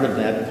be part of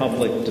that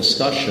public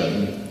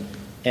discussion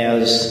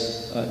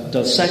as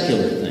does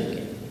secular thinking.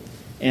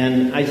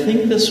 And I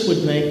think this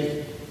would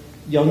make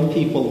young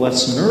people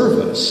less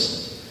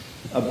nervous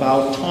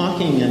about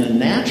talking in a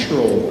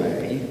natural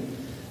way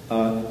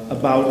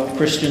about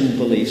Christian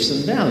beliefs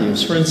and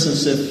values. For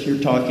instance, if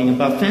you're talking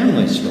about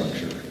family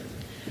structure,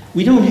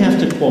 we don't have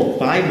to quote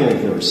Bible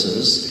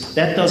verses.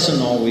 That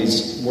doesn't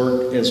always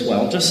work as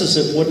well, just as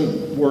it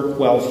wouldn't work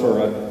well for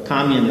a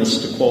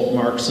communist to quote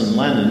Marx and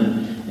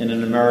Lenin in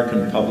an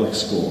American public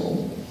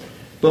school.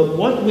 But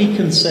what we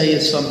can say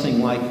is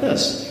something like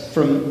this.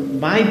 From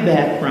my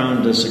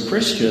background as a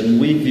Christian,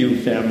 we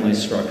view family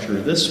structure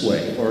this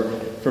way. Or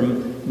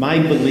from my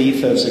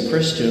belief as a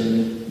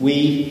Christian,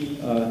 we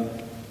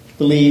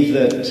believe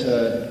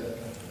that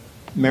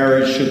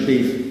marriage should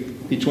be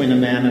between a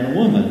man and a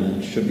woman.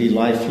 It should be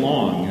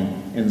lifelong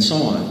and so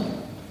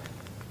on.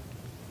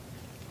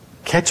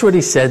 Catch what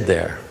he said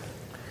there.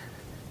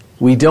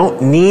 We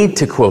don't need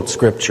to quote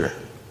Scripture.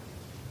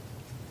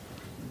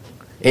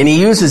 And he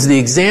uses the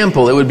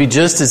example, it would be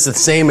just as the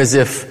same as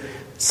if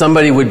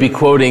somebody would be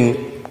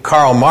quoting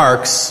Karl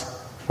Marx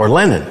or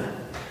Lenin.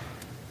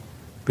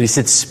 But he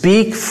said,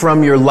 speak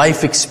from your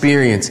life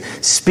experience.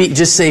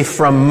 Just say,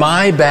 from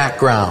my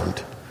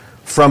background,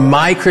 from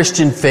my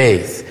Christian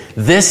faith,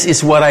 this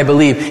is what I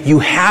believe. You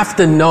have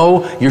to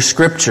know your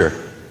Scripture.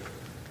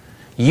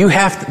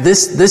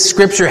 This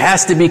Scripture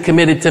has to be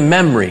committed to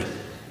memory.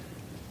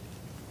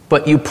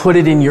 But you put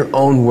it in your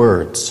own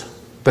words.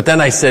 But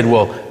then I said,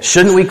 well,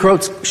 should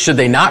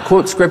they not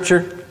quote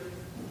Scripture?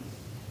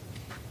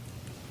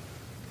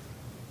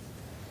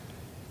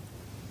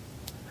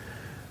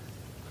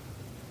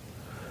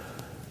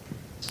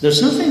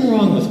 There's nothing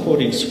wrong with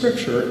quoting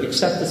Scripture,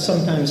 except that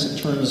sometimes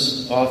it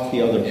turns off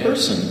the other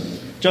person.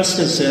 Just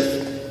as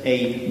if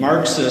a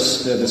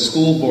Marxist at a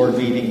school board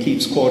meeting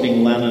keeps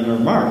quoting Lenin or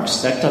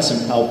Marx, that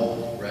doesn't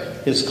help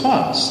his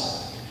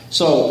cause.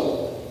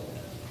 So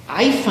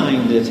I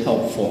find it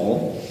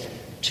helpful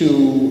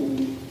to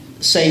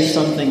say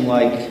something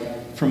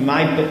like, from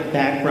my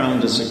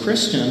background as a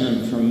Christian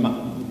and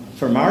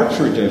from our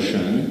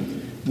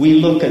tradition, we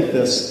look at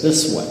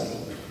this way.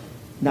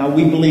 Now,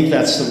 we believe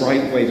that's the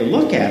right way to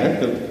look at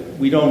it, but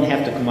we don't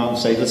have to come out and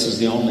say this is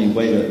the only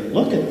way to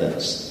look at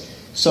this.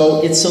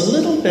 So it's a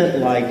little bit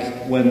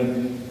like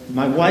when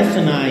my wife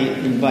and I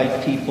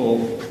invite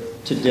people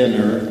to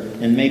dinner,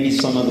 and maybe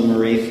some of them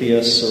are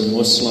atheists or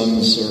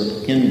Muslims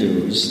or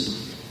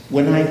Hindus.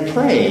 When I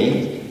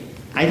pray,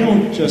 I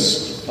don't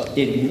just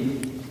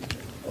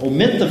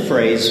omit the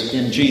phrase,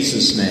 in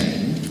Jesus'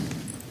 name,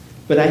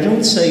 but I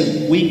don't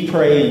say, we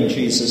pray in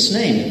Jesus'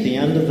 name. At the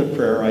end of the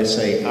prayer, I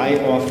say,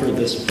 I offer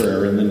this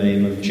prayer in the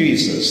name of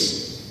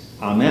Jesus.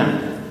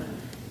 Amen.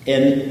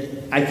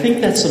 And I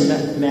think that's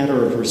a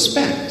matter of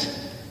respect.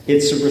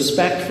 It's a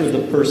respect for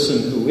the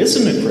person who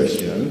isn't a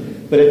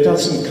Christian, but it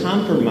doesn't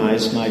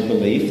compromise my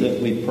belief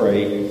that we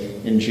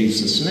pray in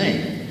Jesus'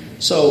 name.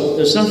 So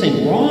there's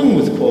nothing wrong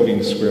with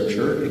quoting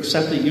Scripture,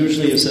 except it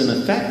usually is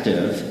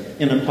ineffective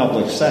in a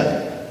public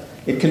setting.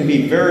 It can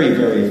be very,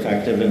 very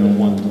effective in a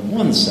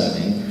one-to-one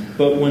setting,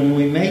 but when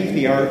we make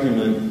the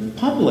argument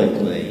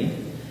publicly,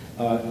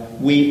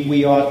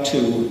 we ought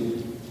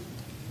to,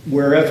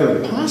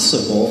 wherever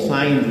possible,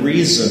 find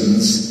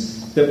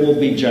reasons that will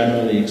be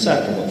generally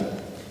acceptable.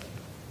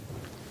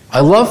 I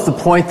love the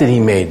point that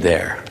he made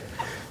there.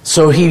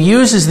 So he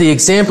uses the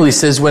example, he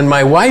says, when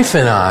my wife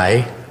and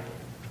I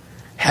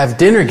have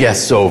dinner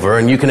guests over,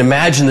 and you can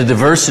imagine the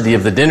diversity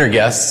of the dinner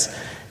guests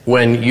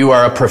when you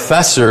are a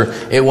professor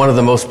at one of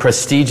the most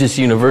prestigious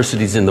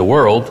universities in the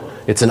world.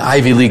 It's an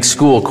Ivy League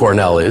school,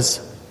 Cornell is.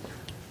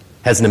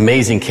 Has an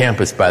amazing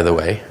campus, by the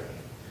way.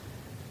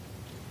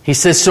 He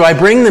says, so I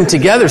bring them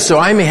together so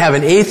I may have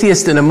an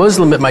atheist and a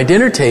Muslim at my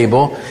dinner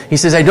table. He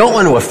says, I don't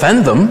want to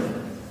offend them.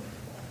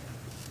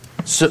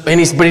 But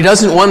he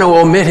doesn't want to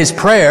omit his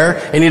prayer,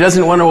 and he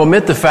doesn't want to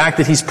omit the fact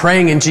that he's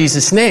praying in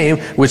Jesus' name,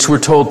 which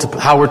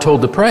how we're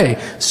told to pray.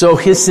 So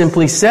he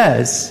simply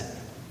says,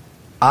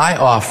 I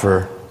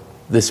offer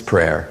this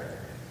prayer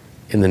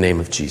in the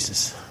name of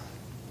Jesus.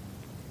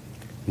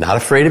 Not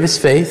afraid of his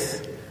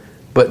faith,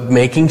 but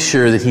making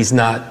sure that he's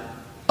not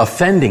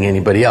offending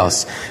anybody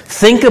else.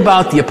 Think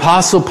about the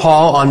Apostle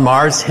Paul on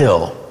Mars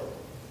Hill.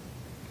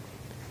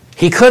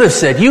 He could have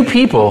said, you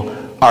people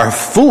are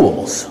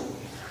fools.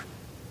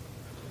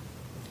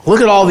 Look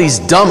at all these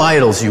dumb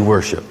idols you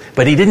worship.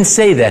 But he didn't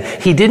say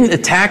that. He didn't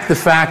attack the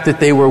fact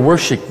that they were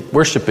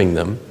worshiping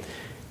them.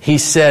 He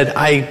said,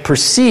 I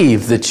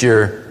perceive that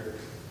you're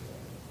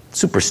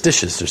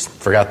superstitious, or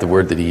forgot the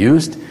word that he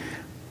used.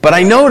 But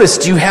I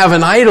noticed you have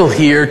an idol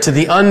here to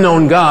the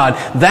unknown God.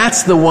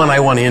 That's the one I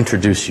want to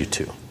introduce you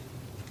to.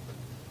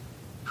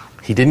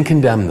 He didn't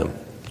condemn them.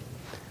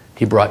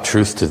 He brought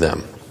truth to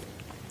them.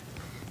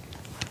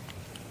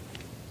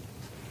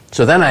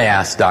 So then I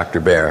asked Dr.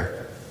 Baer,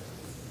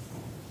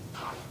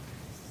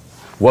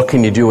 what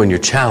can you do when you're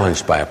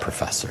challenged by a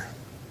professor?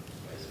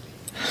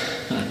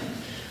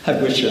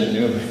 I wish I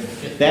knew.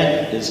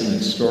 That is an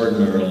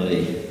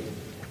extraordinarily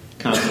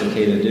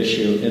complicated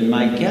issue. And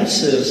my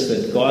guess is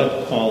that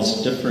God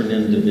calls different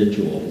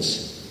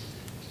individuals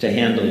to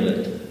handle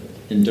it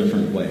in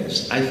different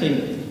ways. I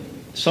think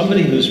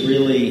somebody who's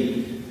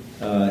really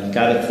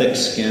got a thick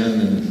skin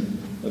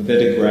and a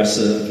bit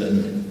aggressive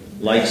and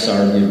likes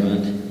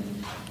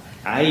argument,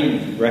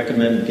 I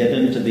recommend get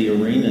into the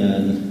arena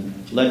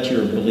and let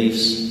your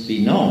beliefs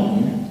be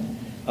known.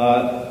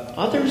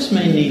 Others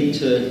may need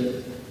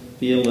to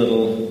be a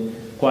little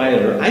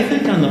quieter. I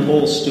think on the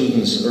whole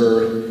students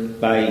err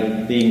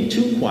by being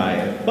too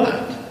quiet,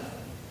 but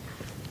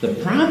the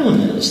problem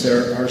is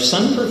there are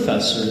some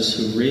professors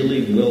who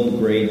really will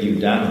grade you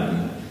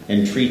down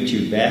and treat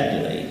you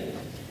badly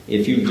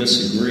if you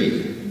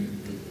disagree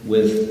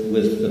with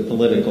the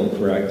political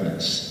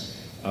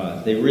correctness.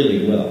 They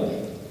really will.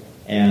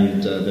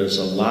 And there's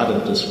a lot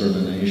of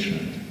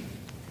discrimination.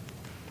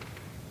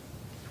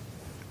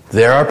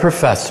 There are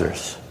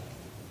professors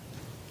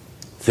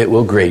that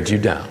will grade you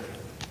down.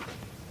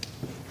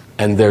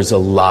 And there's a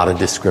lot of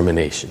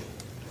discrimination.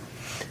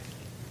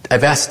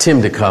 I've asked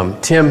Tim to come.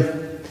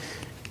 Tim,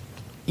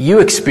 you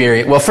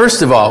experience... Well,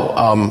 first of all,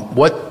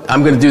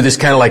 I'm going to do this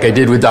kind of like I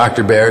did with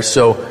Dr. Baer.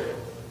 So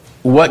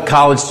what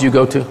college do you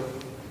go to?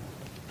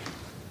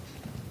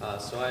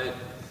 So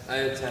I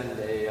attend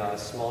a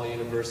small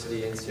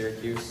university in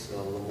Syracuse,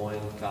 Le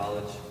Moyne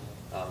College.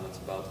 It's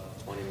about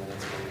 20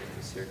 minutes from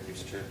the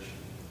Syracuse Church.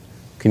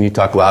 Can you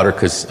talk louder?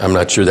 Because I'm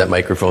not sure that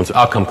microphone's...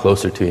 I'll come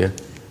closer to you. You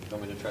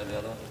want me to try the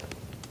other one?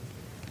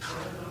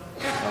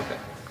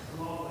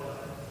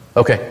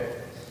 Okay. Okay.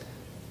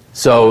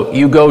 So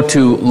you go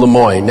to Le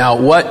Moyne. Now,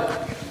 what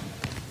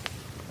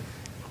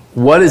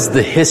is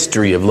the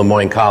history of Le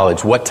Moyne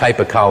College? What type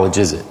of college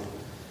is it?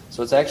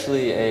 So it's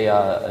actually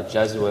a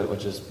Jesuit,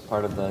 which is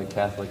part of the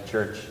Catholic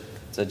Church.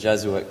 It's a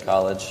Jesuit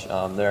college.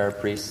 There are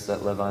priests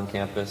that live on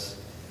campus.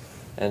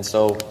 And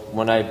so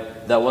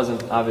that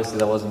wasn't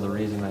the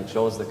reason I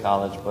chose the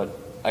college, but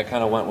I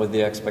kind of went with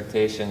the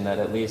expectation that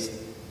at least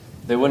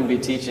they wouldn't be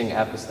teaching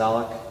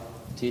apostolic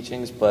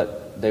teachings,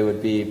 but they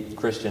would be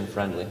Christian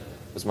friendly,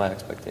 was my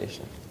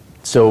expectation.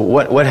 So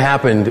what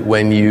happened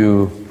when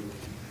you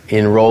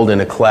enrolled in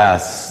a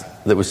class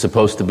that was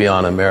supposed to be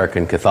on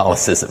American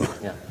Catholicism?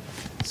 Yeah.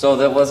 So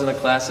that wasn't a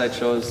class I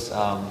chose.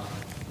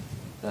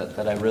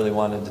 that I really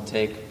wanted to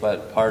take,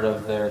 but part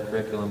of their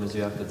curriculum is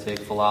you have to take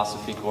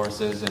philosophy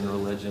courses and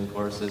religion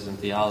courses and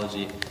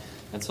theology.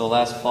 And so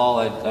last fall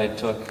I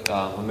took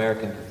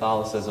American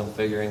Catholicism,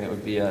 figuring it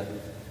would be a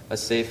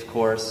safe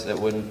course. It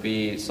wouldn't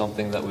be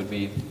something that would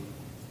be,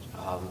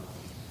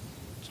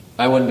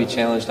 I wouldn't be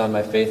challenged on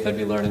my faith, I'd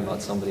be learning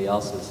about somebody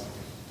else's.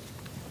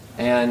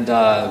 And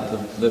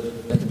at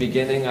the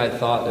beginning I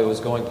thought it was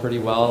going pretty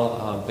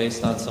well.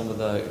 Based on some of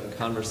the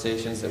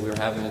conversations that we were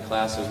having in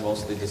class, it was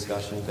mostly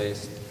discussion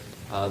based.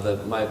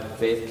 My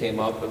faith came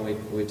up and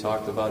we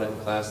talked about it in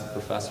class. The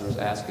professor was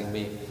asking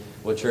me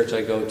what church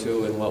I go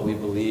to and what we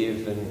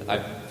believe, and I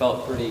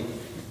felt pretty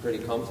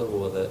comfortable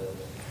with it.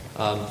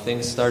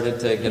 Things started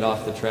to get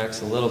off the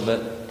tracks a little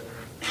bit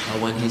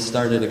when he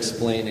started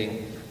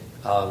explaining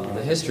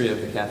the history of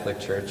the Catholic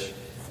Church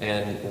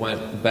and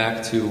went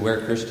back to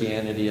where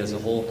Christianity as a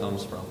whole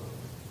comes from.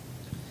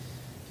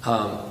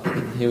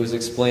 He was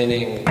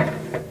explaining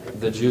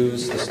the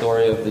Jews, the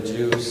story of the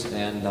Jews,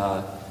 and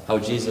how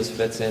Jesus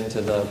fits into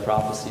the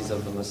prophecies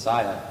of the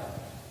Messiah.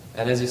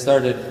 And as he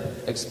started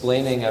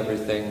explaining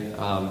everything,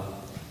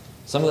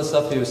 some of the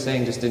stuff he was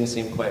saying just didn't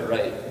seem quite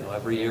right.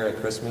 Every year at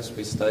Christmas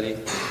we study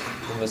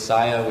the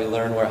Messiah, we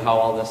learn how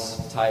all this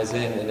ties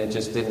in, and it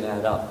just didn't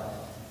add up.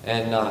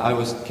 And I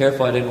was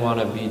careful, I didn't want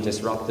to be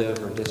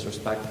disruptive or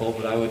disrespectful,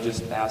 but I would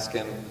just ask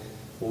him,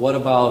 well, what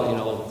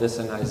about, this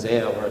in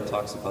Isaiah where it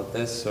talks about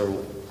this,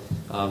 or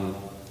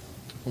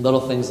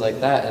little things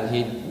like that, and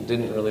he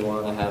didn't really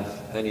want to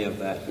have any of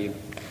that. He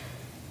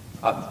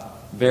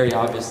very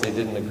obviously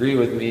didn't agree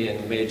with me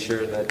and made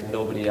sure that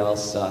nobody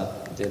else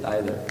did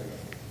either.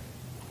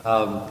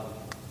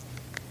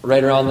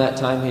 Right around that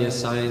time, he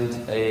assigned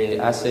an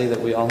essay that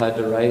we all had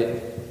to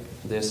write.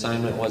 The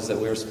assignment was that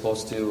we were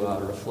supposed to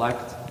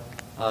reflect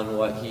on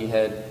what he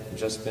had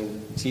just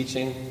been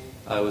teaching.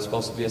 It was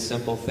supposed to be a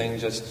simple thing,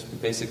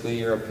 just basically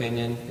your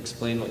opinion,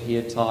 explain what he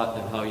had taught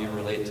and how you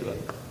relate to it.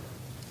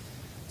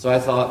 So I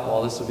thought,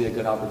 well, this would be a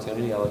good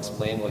opportunity. I'll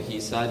explain what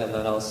he said, and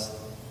then I'll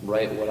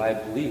write what I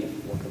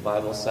believe, what the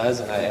Bible says,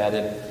 and I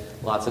added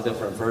lots of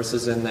different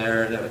verses in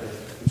there, and a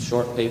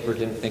short paper,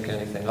 didn't think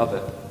anything of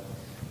it.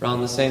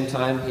 Around the same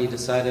time, he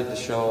decided to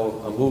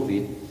show a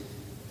movie,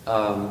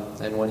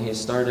 and when he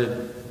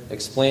started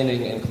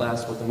explaining in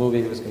class what the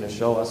movie he was going to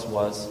show us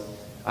was,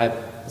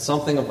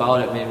 something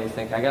about it made me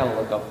think, I got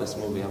to look up this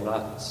movie. I'm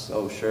not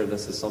so sure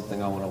this is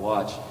something I want to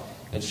watch.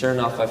 And sure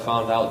enough, I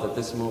found out that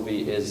this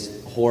movie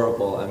is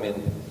horrible. I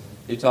mean,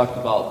 you talked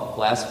about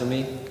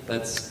blasphemy.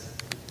 That's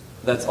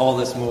all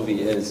this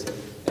movie is.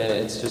 And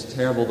it's just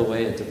terrible the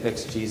way it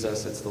depicts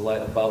Jesus. It's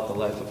about the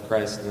life of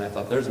Christ. And I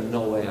thought, there's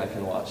no way I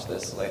can watch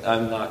this.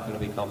 I'm not going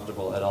to be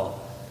comfortable at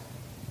all.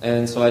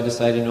 And so I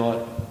decided, you know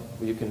what?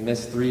 You can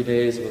miss 3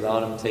 days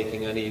without him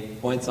taking any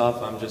points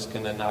off. I'm just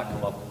going to not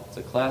come up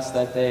to class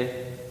that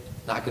day.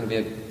 Not going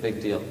to be a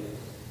big deal.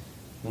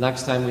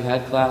 Next time we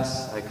had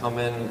class, I come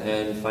in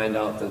and find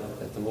out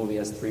that the movie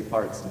has 3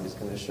 parts, and he's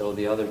going to show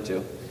the other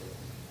 2.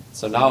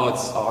 So now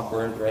it's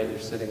awkward, right? You're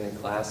sitting in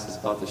class, he's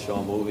about to show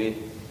a movie.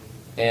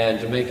 And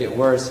to make it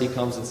worse, he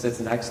comes and sits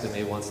next to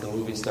me once the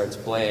movie starts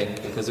playing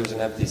because there's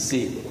an empty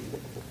seat.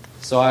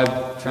 So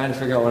I'm trying to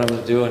figure out what I'm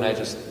going to do, and I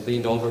just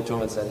leaned over to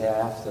him and said, hey,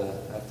 I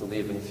have to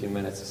leave in a few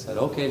minutes. He said,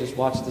 okay, just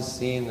watch this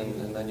scene,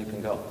 and then you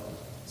can go.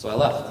 So I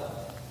left.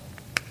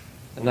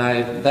 And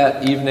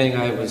that evening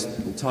I was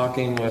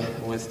talking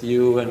with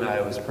you, and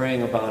I was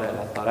praying about it, and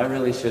I thought I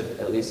really should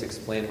at least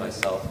explain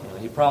myself.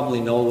 He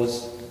probably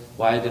knows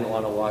why I didn't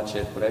want to watch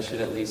it, but I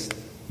should at least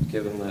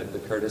give him the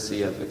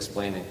courtesy of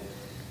explaining.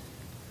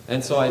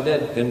 And so I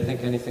did. Didn't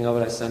think anything of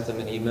it. I sent him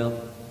an email.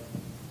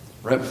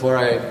 Right before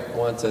I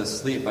went to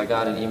sleep, I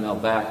got an email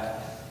back,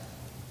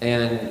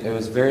 and it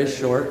was very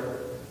short.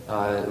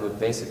 It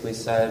basically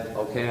said,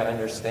 okay, I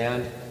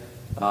understand.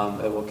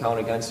 It will count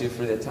against you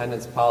for the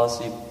attendance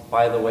policy.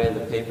 By the way,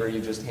 the paper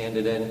you just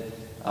handed in,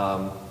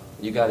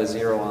 you got a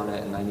 0 on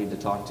it, and I need to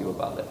talk to you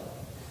about it.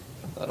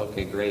 I thought,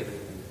 okay, great.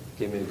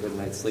 Gave me a good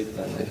night's sleep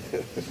that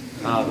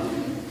night.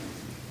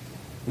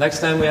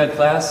 Next time we had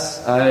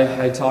class,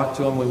 I talked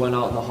to him. We went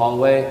out in the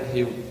hallway.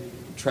 He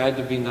tried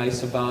to be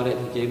nice about it.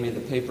 He gave me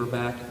the paper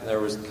back. There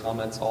was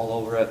comments all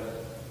over it.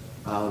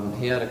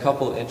 He had a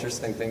couple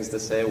interesting things to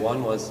say.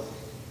 One was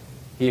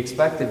he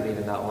expected me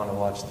to not want to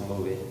watch the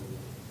movie.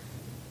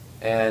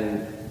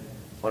 And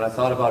when I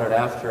thought about it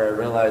after, I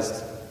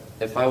realized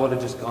if I would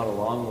have just gone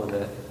along with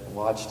it,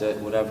 watched it,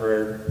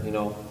 whatever,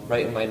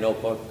 write in my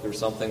notebook or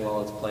something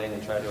while it's playing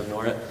and try to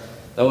ignore it,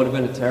 that would have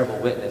been a terrible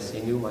witness.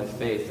 He knew my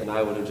faith, and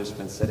I would have just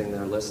been sitting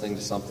there listening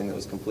to something that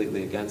was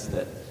completely against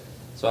it.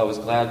 So I was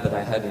glad that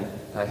I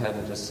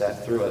hadn't just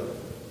sat through it.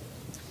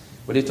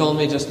 But he told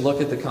me just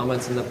look at the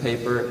comments in the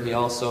paper. He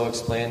also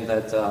explained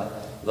that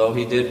though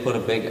he did put a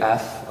big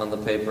F on the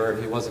paper,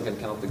 he wasn't going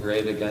to count the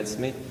grade against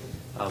me.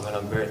 And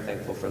I'm very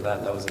thankful for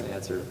that. That was an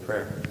answer to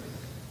prayer.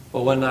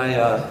 But when I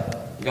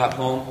got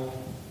home,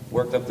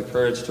 worked up the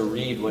courage to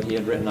read what he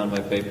had written on my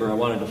paper, I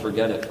wanted to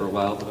forget it for a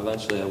while, but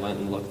eventually I went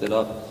and looked it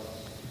up.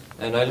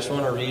 And I just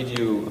want to read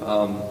you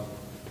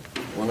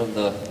one of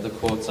the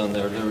quotes on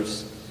there. There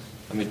was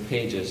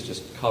pages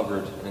just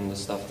covered in the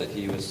stuff that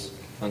he was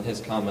on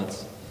his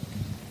comments.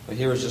 But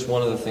here was just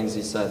one of the things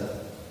he said.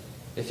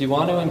 If you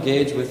want to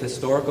engage with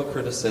historical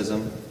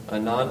criticism, a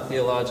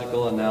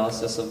non-theological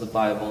analysis of the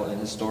Bible in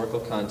historical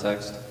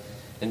context,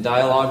 in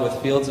dialogue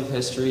with fields of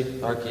history,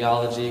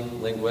 archaeology,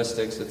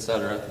 linguistics,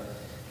 etc.,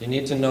 you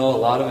need to know a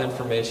lot of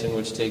information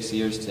which takes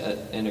years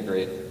to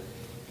integrate.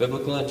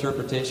 Biblical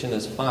interpretation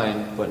is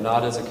fine, but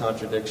not as a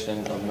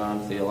contradiction of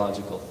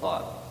non-theological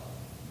thought.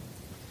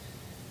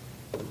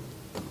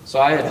 So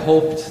I had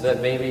hoped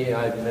that maybe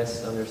I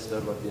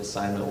misunderstood what the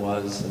assignment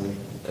was, and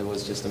it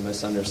was just a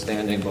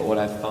misunderstanding. But what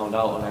I found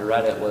out when I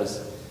read it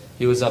was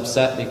he was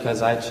upset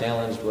because I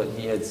challenged what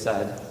he had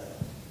said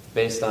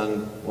based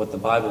on what the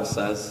Bible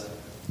says,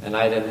 and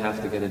I didn't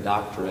have to get a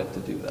doctorate to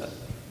do that.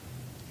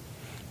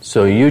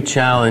 So you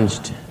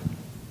challenged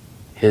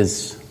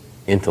his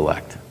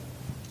intellect.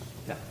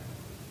 Yeah.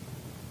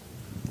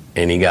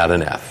 And he got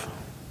an F.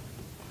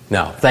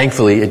 Now,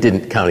 thankfully, it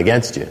didn't count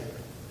against you,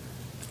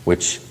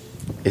 which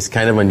is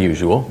kind of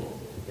unusual.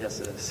 Yes,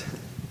 it is.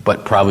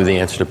 But probably the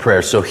answer to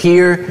prayer. So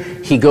here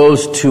he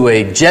goes to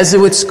a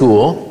Jesuit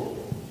school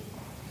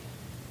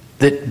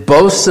that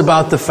boasts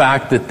about the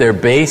fact that they're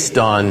based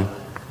on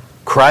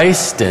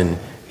Christ, and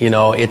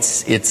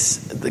it's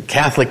the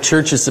Catholic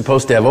Church is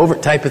supposed to have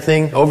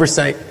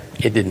oversight.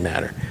 It didn't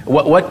matter.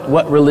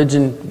 What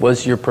religion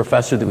was your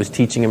professor that was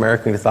teaching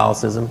American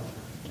Catholicism?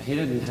 He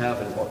didn't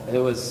have it. It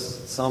was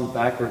some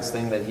backwards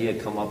thing that he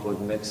had come up with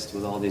mixed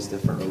with all these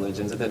different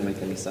religions. It didn't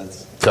make any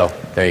sense. So,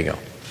 there you go.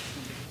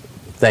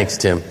 Thanks,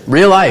 Tim.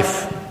 Real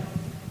life.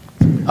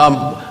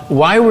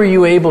 Why were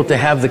you able to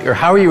have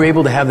how were you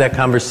able to have that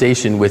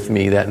conversation with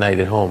me that night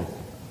at home?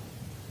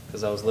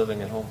 Because I was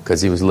living at home.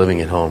 Because he was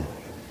living at home.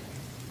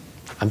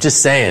 I'm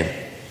just saying,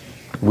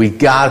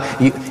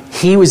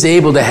 he was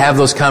able to have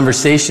those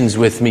conversations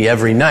with me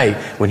every night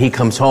when he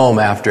comes home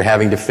after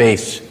having to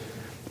face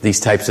these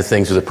types of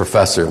things with a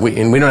professor. We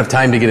don't have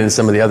time to get into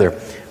some of the other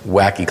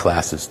wacky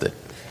classes that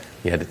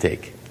he had to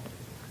take.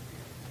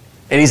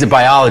 And he's a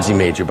biology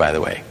major, by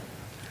the way.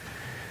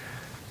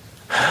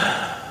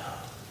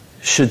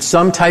 Should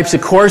some types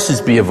of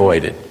courses be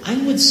avoided? I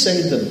would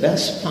say the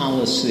best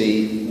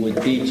policy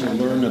would be to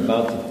learn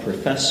about the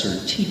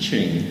professor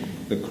teaching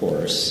the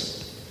course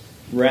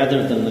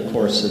rather than the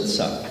course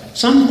itself.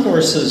 Some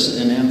courses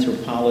in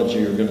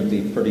anthropology are going to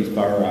be pretty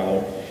far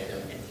out.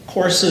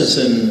 Courses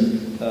in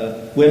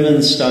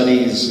women's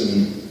studies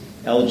and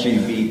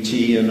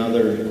LGBT and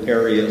other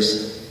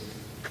areas,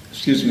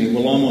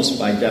 will almost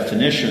by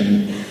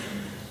definition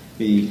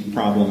be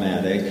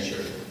problematic.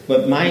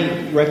 But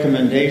my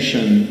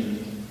recommendation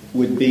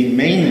would be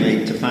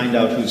mainly to find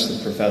out who's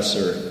the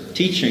professor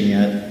teaching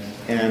it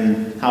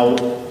and how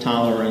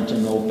tolerant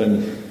and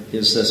open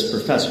is this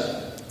professor.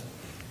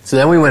 So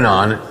then we went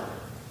on,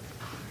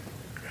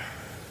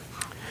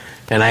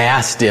 and I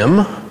asked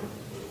him,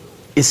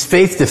 is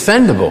faith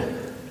defendable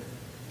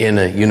in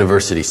a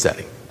university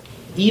setting?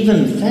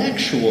 Even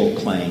factual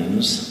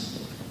claims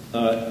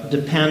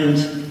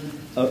depend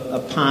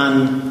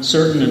upon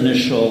certain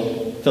initial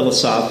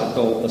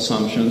philosophical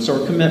assumptions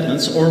or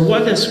commitments, or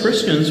what as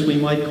Christians we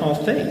might call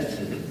faith.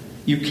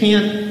 You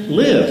can't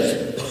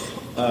live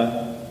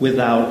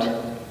without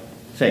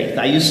faith.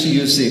 I used to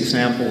use the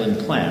example in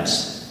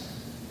class.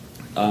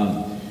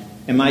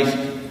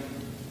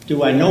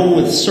 Do I know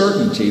with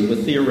certainty,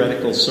 with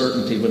theoretical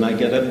certainty, when I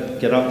get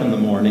up in the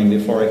morning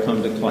before I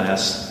come to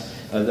class,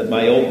 that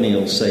my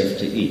oatmeal's safe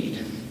to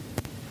eat?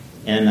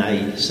 And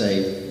I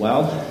say,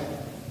 well,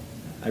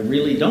 I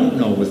really don't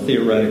know with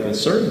theoretical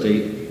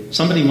certainty.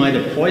 Somebody might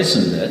have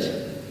poisoned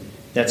it.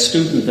 That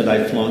student that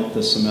I flunked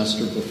the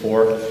semester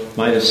before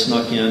might have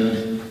snuck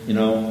in,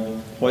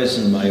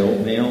 poisoned my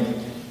oatmeal.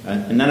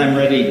 And then I'm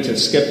ready to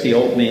skip the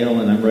oatmeal,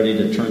 and I'm ready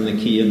to turn the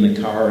key in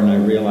the car, and I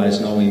realize,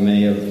 no, he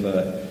may have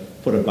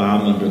put a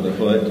bomb under the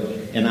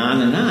hood, and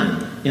on and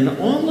on. In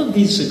all of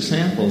these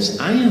examples,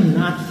 I am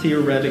not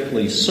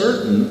theoretically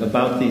certain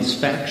about these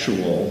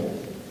factual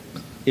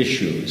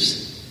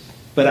issues,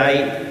 but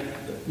I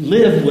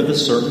live with a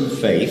certain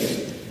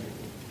faith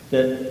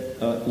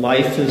that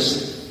life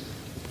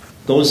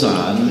goes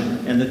on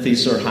and that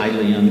these are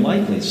highly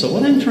unlikely. So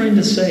what I'm trying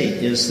to say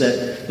is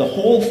that the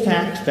whole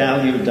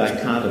fact-value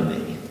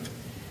dichotomy,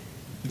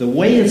 the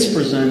way it's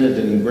presented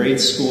in grade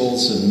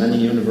schools and many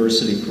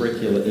university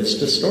curricula, is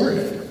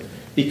distorted.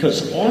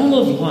 Because all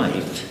of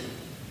life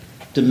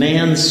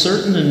demands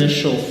certain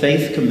initial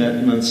faith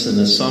commitments and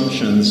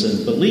assumptions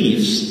and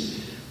beliefs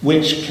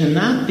which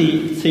cannot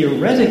be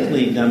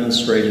theoretically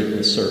demonstrated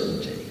with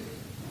certainty.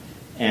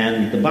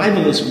 And the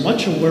Bible is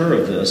much aware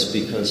of this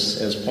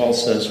because, as Paul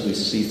says, we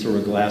see through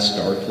a glass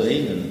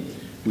darkly, and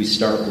we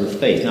start with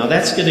faith. Now,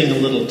 that's getting a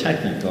little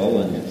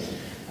technical, and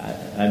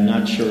I'm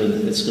not sure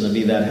that it's going to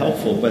be that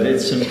helpful, but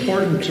it's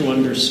important to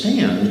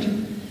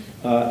understand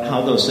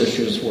how those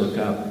issues work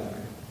out.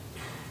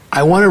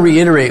 I want to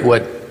reiterate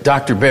what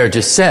Dr. Baer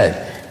just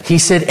said. He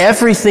said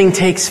everything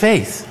takes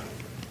faith.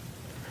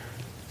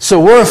 So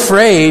we're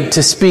afraid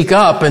to speak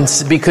up, and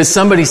because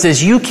somebody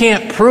says you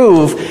can't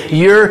prove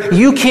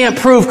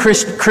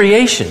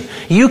creation.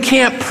 You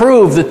can't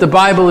prove that the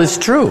Bible is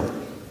true.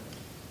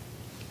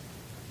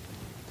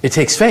 It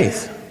takes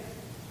faith.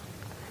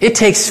 It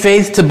takes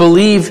faith to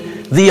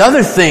believe the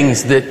other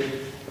things that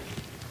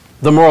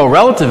the moral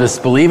relativists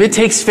believe. It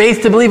takes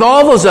faith to believe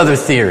all those other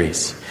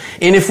theories.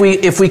 And if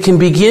we can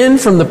begin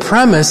from the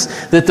premise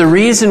that the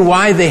reason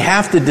why they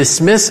have to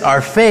dismiss our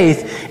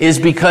faith is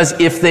because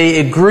if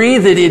they agree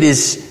that it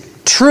is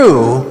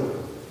true,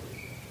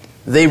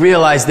 they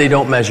realize they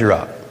don't measure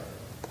up.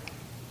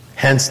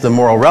 Hence the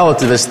moral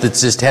relativist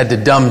that's just had to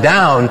dumb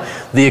down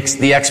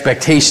the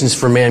expectations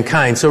for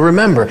mankind. So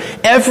remember,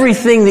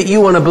 everything that you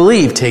want to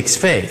believe takes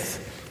faith.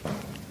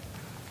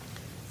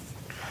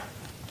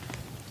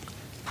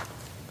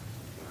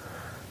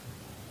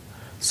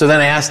 So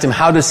then I asked him,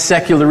 how does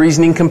secular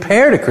reasoning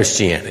compare to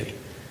Christianity?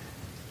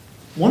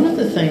 One of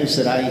the things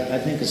that I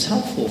think is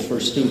helpful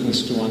for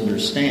students to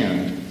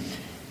understand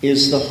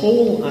is the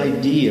whole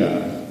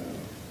idea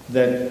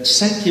that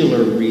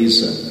secular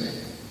reason,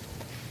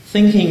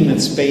 thinking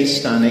that's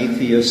based on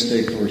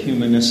atheistic or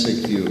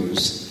humanistic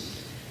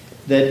views,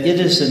 that it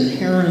is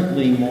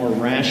inherently more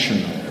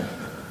rational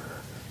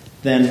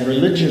than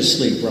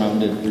religiously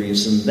grounded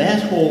reason,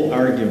 that whole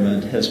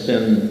argument has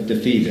been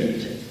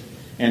defeated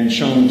and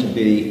shown to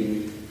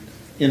be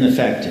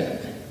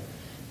ineffective.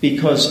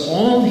 Because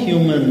all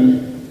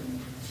human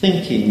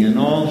thinking and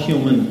all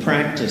human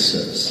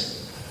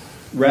practices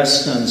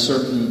rest on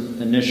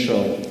certain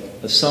initial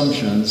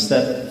assumptions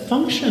that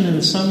function in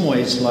some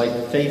ways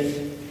like faith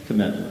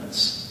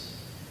commitments.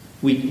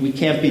 We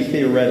can't be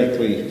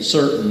theoretically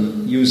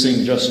certain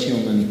using just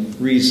human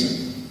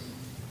reason.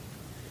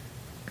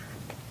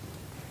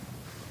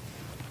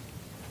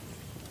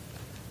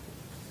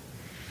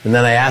 And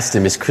then I asked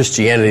him, is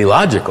Christianity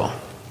logical?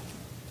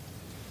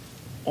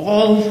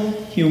 All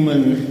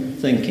human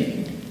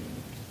thinking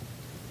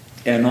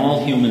and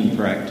all human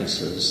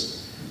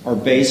practices are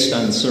based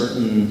on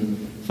certain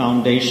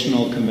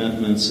foundational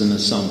commitments and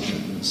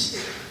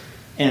assumptions.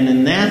 And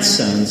in that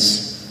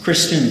sense,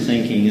 Christian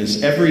thinking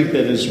is every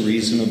bit as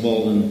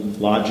reasonable and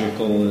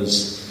logical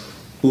as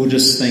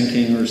Buddhist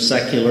thinking or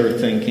secular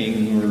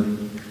thinking or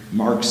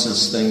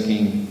Marxist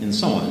thinking and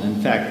so on.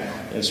 In fact,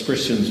 as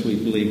Christians, we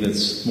believe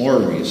it's more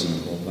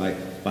reasonable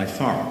by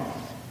far.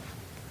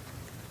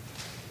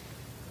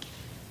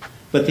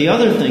 But the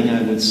other thing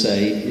I would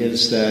say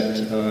is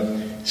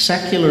that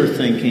secular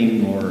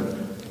thinking or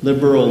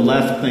liberal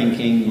left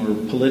thinking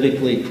or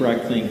politically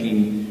correct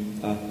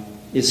thinking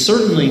is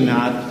certainly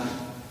not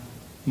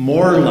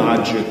more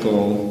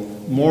logical,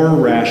 more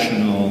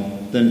rational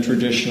than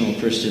traditional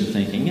Christian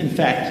thinking. In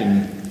fact,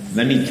 in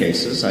many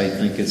cases, I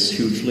think it's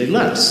hugely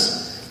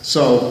less.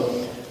 So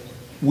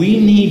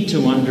we need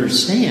to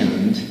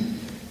understand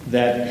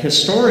that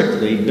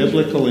historically,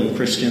 biblical and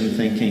Christian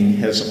thinking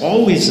has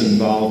always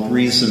involved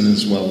reason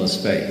as well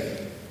as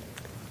faith.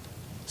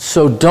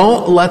 So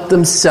don't let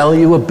them sell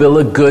you a bill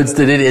of goods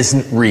that it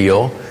isn't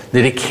real,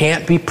 that it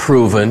can't be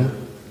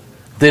proven,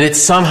 that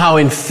it's somehow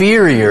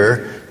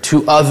inferior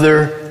to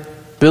other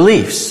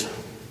beliefs.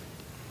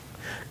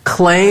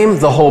 Claim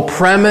the whole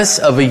premise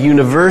of a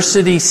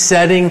university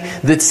setting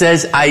that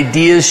says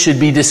ideas should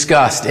be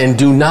discussed, and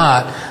do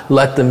not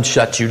let them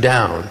shut you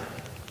down.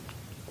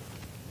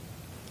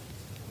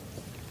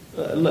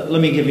 Let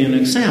me give you an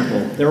example.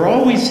 There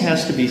always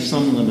has to be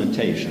some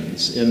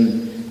limitations.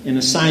 In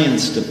a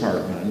science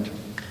department,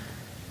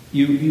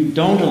 you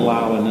don't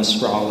allow an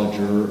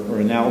astrologer or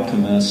an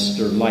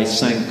alchemist or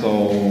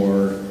Lysenko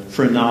or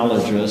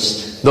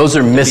phrenologist Those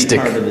are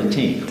mystic to be part of the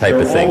team. type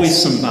of things. There are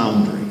always some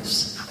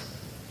boundaries.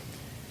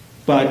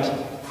 But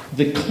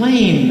the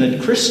claim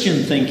that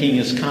Christian thinking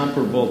is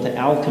comparable to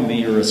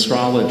alchemy or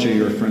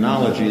astrology or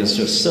phrenology is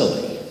just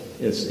silly.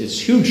 It's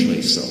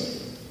hugely silly.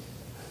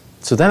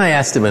 So then I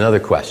asked him another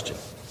question.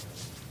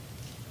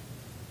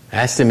 I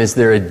asked him, is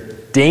there a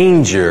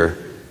danger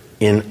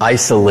in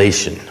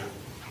isolation?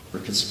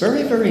 It's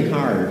very, very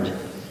hard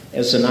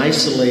as an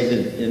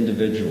isolated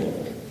individual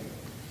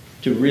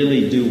to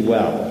really do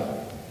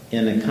well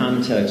in a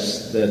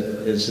context that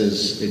is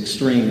as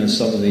extreme as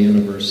some of the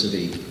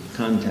university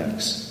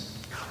contexts.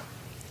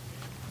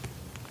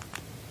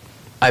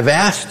 I've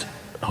asked,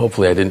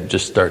 hopefully I didn't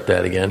just start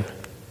that again.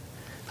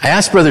 I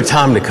asked Brother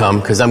Tom to come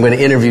because I'm going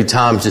to interview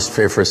Tom just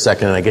for a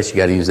second, and I guess you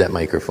got to use that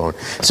microphone.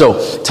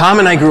 So Tom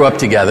and I grew up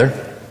together.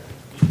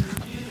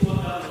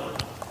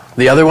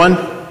 The other one?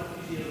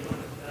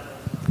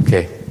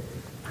 Okay.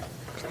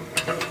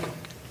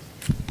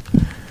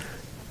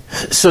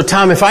 So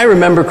Tom, if I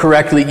remember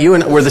correctly, you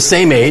and we're the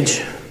same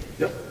age.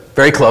 Yep.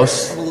 Very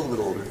close. I'm a little bit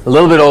older. A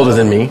little bit older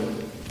than me.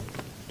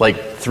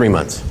 Like 3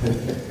 months.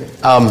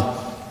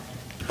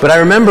 But I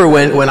remember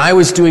when I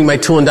was doing my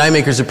tool and die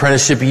maker's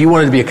apprenticeship, you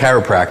wanted to be a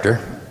chiropractor.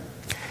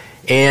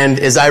 And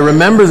as I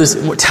remember this,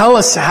 tell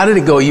us, how did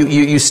it go?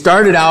 You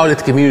started out at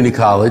the community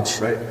college.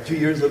 Right. 2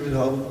 years lived at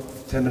home,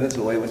 10 minutes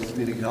away, went to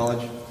community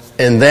college.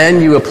 And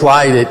then you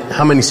applied at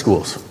how many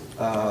schools?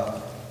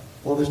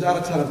 Well, there's not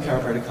a ton of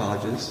chiropractic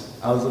colleges.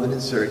 I was living in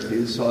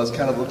Syracuse, so I was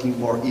kind of looking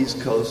more East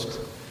Coast.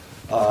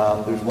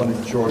 There's one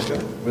in Georgia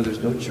where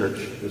there's no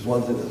church. There's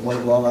one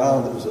in Long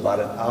Island that was about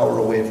an hour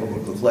away from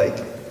Wycliffe Lake.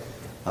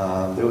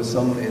 There was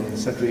some in the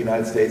central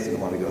United States that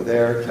didn't want to go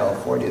there.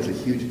 California is a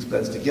huge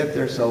expense to get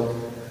there, so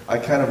I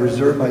kind of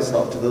reserved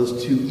myself to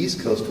those two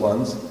East Coast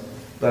ones,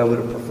 but I would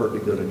have preferred to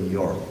go to New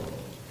York.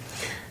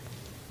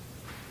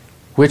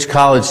 Which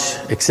college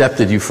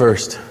accepted you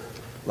first?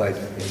 Life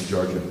in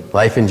Georgia.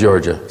 Life in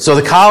Georgia. So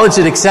the college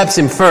that accepts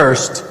him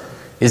first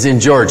is in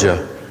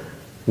Georgia,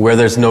 where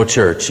there's no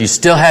church. You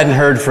still hadn't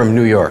heard from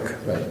New York.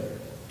 Right.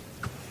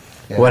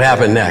 What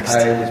happened next?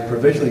 I was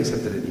provisionally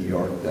accepted at New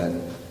York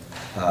then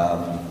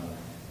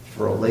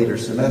for a later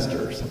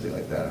semester or something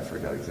like that. I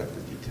forgot exactly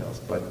the details.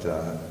 But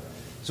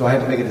so I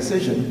had to make a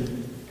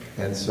decision,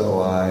 and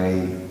so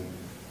I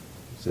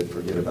said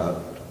forget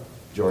about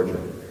Georgia.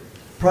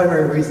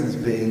 Primary reasons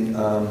being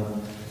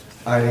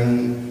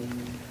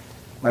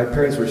my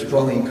parents were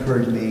strongly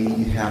encouraging me,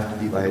 you have to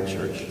be by a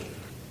church.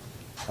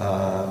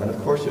 And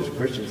of course there's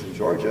Christians in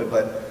Georgia,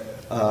 but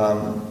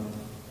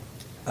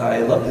I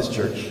love this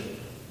church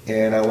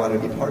and I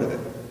wanted to be part of it.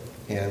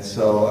 And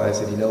so I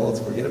said, let's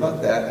forget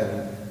about that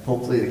and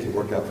hopefully it can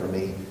work out for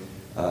me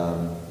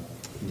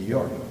in New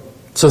York.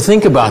 So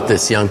think about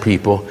this, young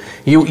people.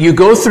 You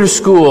go through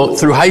school,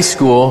 through high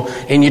school,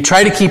 and you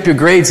try to keep your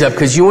grades up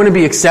because you want to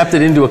be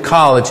accepted into a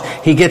college.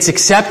 He gets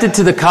accepted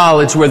to the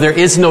college where there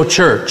is no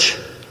church.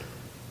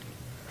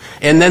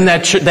 And then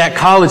that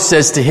college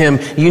says to him,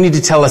 you need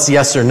to tell us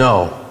yes or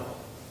no.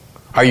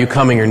 Are you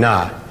coming or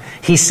not?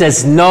 He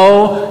says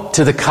no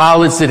to the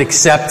college that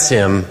accepts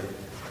him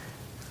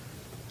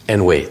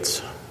and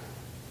waits.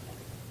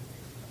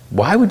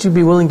 Why would you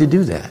be willing to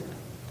do that?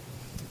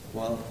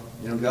 Well,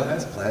 God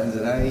has plans,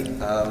 and I didn't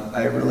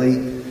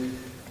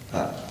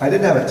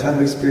have a ton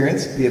of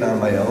experience being on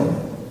my own,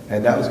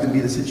 and that was going to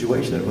be the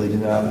situation. I really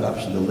didn't have an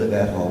option to live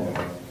at home.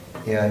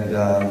 And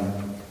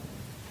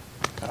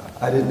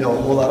I didn't know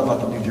a whole lot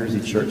about the New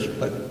Jersey church,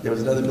 but there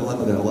was another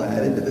dilemma that I'll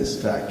add into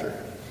this factor.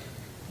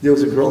 There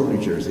was a girl in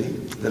New Jersey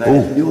that I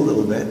knew a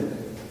little bit,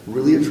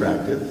 really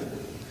attractive,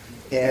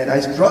 and I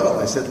struggled.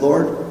 I said,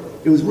 Lord,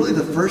 it was really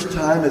the first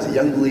time as a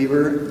young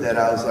believer that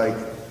I was like,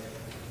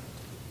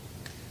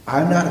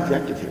 I'm not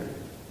objective here.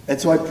 And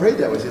so I prayed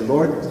that way. I said,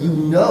 Lord, you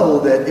know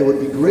that it would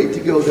be great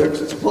to go there.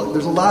 There's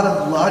a lot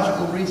of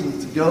logical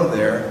reasons to go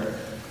there,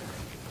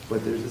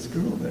 but there's this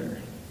girl there.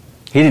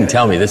 He didn't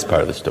tell me this part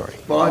of the story.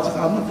 Well, I'm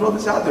going to throw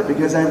this out there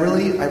because I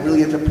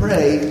really have to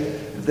pray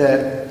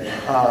that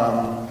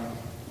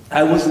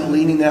I wasn't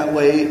leaning that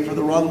way for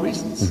the wrong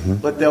reasons. Mm-hmm.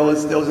 But there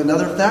was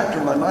another factor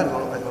in my mind.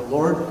 I go,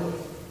 Lord,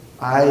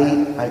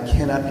 I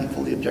cannot be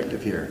fully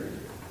objective here.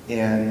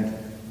 And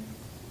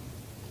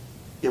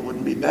it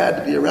wouldn't be bad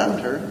to be around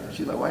her.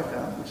 She's my wife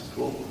now, which is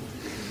cool.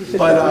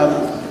 But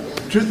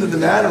the truth of the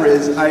matter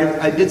is,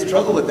 I did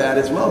struggle with that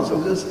as well.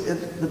 So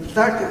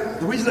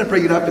the reason I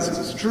bring it up is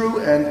because it's true,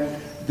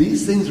 and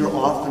these things are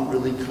often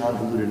really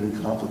convoluted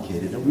and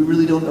complicated, and we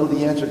really don't know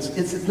the answer.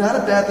 It's not a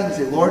bad thing to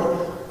say, Lord,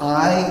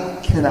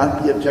 I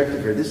cannot be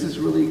objective here. This is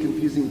really a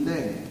confusing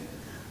thing.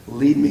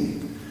 Lead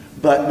me.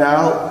 But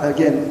now,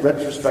 again,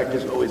 retrospect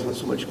is always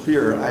so much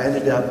clearer. I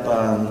ended up,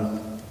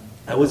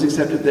 I was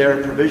accepted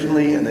there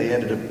provisionally, and they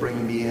ended up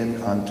bringing me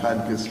in on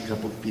time because a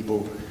couple of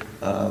people,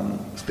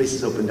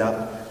 spaces opened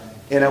up.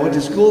 And I went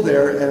to school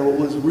there, and what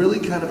was really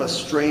kind of a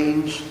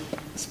strange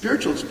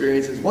spiritual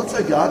experience is once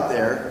I got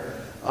there,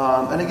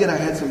 and again, I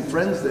had some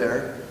friends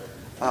there.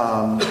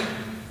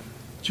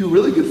 Two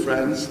really good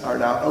friends are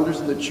now elders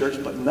in the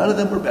church, but none of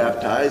them were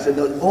baptized. And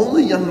the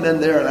only young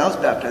men there, and I was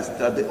baptized,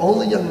 the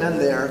only young men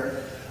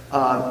there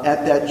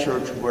at that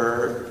church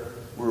were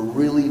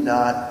really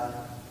not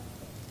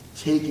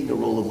taking a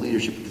role of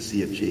leadership at the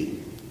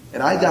CFG.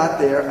 And I got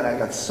there, and I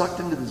got sucked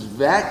into this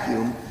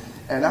vacuum,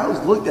 and I was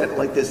looked at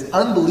like this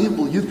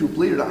unbelievable youth group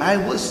leader. I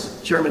was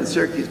chairman of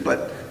Syracuse,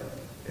 but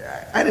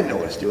I didn't know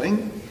what I was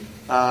doing.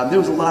 There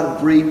was a lot of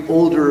great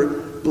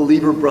older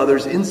believer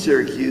brothers in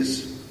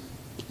Syracuse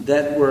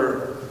that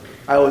were,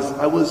 I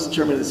was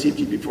chairman of the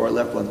CFG before I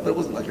left once, but it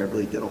wasn't like I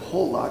really did a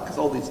whole lot because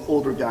all these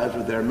older guys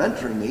were there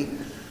mentoring me.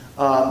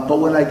 But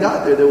when I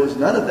got there was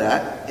none of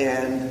that,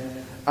 and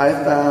I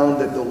found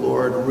that the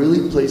Lord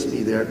really placed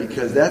me there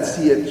because that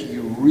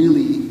CFG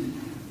really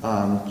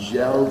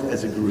gelled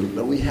as a group,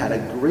 and we had a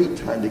great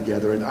time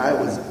together, and I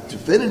was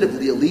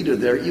definitively a leader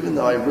there, even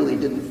though I really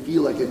didn't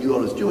feel like I knew what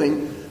I was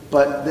doing,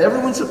 but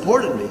everyone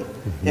supported me,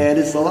 and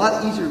it's a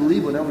lot easier to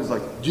lead when everyone's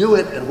like, do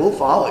it, and we'll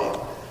follow you.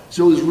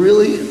 So it was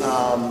really,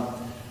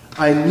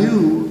 I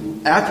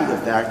knew after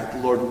the fact that the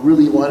Lord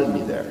really wanted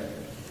me there,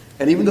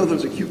 and even though there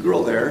was a cute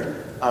girl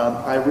there,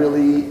 I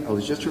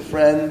was just her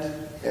friend,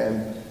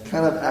 and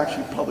kind of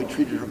actually probably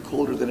treated her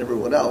colder than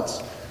everyone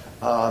else.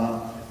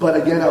 But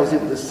again, I was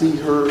able to see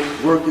her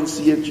work in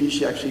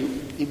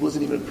CFG. He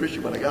wasn't even a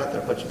Christian when I got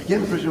there, but she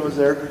became a Christian when I was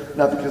there,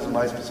 not because of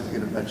my specific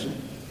intervention.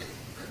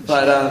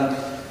 But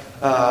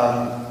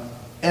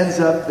ends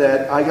up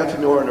that I got to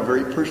know her on a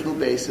very personal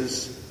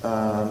basis,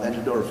 and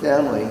to know her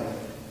family.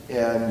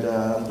 And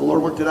the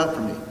Lord worked it out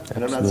for me.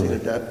 And I'm not saying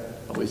that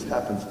always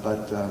happens,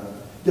 but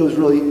it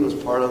was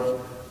part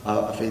of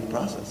a faith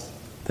process.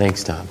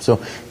 Thanks, Tom. So,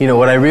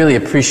 what I really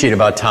appreciate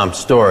about Tom's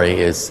story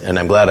is, and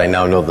I'm glad I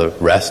now know the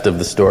rest of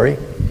the story.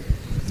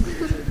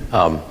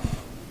 I'm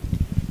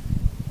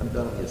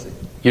done with this.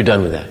 You're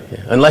done with that,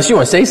 yeah. Unless you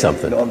want to say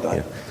something. No, I'm done.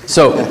 Yeah.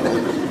 So,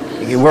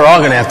 we're all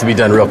going to have to be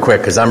done real quick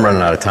because I'm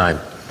running out of time.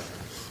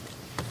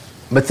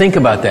 But think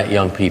about that,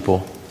 young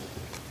people.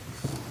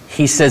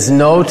 He says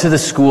no to the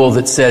school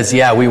that says,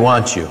 yeah, we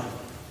want you,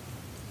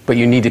 but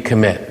you need to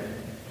commit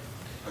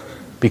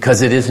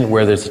because it isn't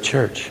where there's a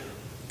church.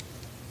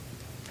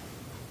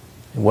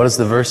 And what does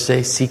the verse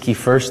say? Seek ye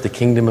first the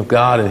kingdom of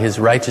God and his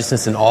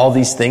righteousness, and all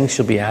these things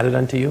shall be added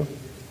unto you.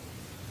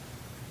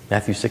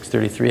 Matthew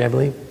 6:33, I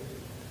believe.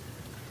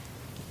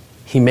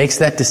 He makes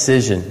that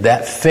decision,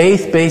 that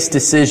faith-based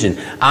decision.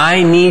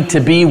 I need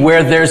to be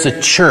where there's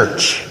a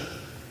church.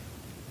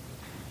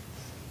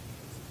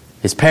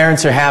 His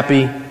parents are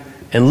happy,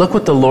 and look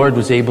what the Lord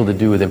was able to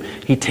do with him.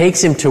 He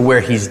takes him to where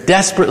he's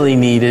desperately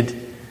needed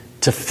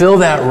to fill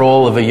that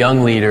role of a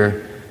young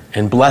leader,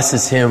 and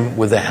blesses him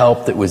with a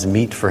help that was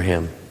meet for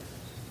him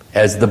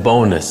as the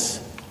bonus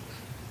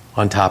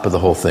on top of the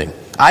whole thing.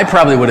 I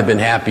probably would have been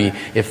happy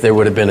if there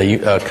would have been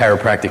a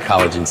chiropractic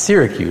college in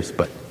Syracuse,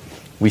 but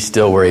we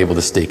still were able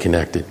to stay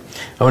connected.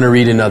 I want to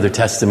read another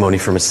testimony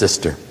from a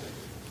sister.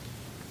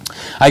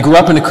 I grew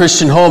up in a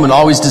Christian home and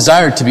always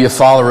desired to be a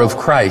follower of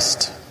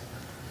Christ.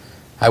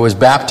 I was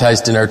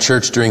baptized in our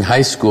church during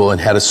high school and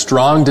had a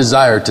strong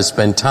desire to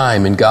spend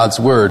time in God's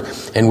Word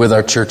and with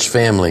our church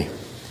family.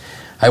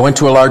 I went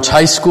to a large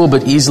high school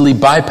but easily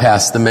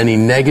bypassed the many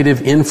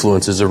negative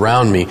influences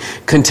around me,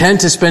 content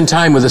to spend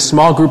time with a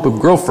small group of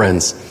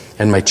girlfriends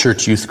and my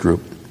church youth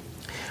group.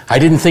 I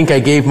didn't think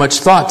I gave much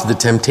thought to the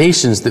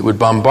temptations that would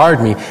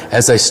bombard me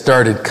as I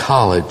started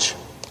college.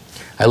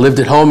 I lived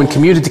at home and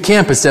commuted to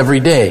campus every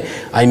day.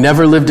 I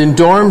never lived in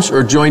dorms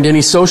or joined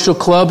any social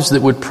clubs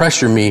that would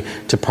pressure me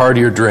to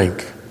party or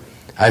drink.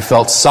 I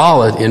felt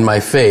solid in my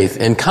faith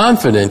and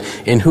confident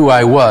in who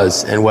I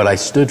was and what I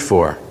stood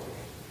for.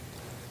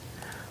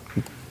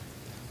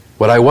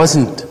 What I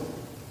wasn't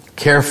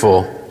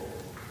careful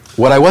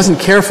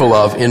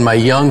of in my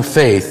young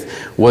faith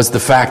was the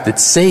fact that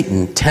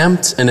Satan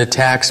tempts and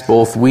attacks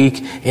both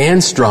weak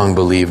and strong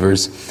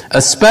believers,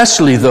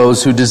 especially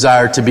those who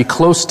desire to be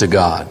close to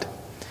God.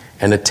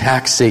 And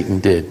attack Satan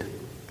did.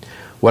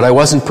 What I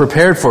wasn't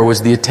prepared for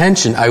was the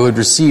attention I would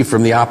receive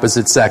from the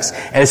opposite sex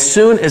as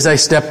soon as I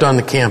stepped on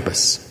the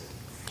campus.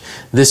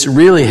 This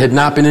really had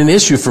not been an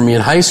issue for me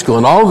in high school,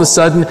 and all of a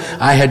sudden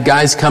I had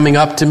guys coming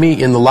up to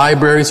me in the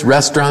libraries,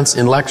 restaurants,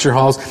 in lecture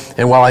halls,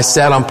 and while I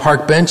sat on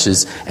park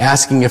benches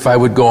asking if I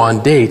would go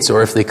on dates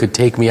or if they could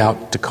take me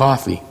out to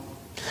coffee.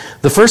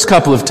 The first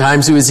couple of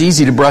times it was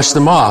easy to brush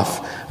them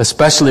off,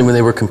 especially when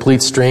they were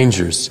complete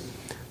strangers.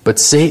 But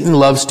Satan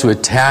loves to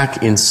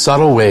attack in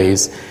subtle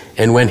ways,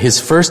 and when his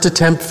first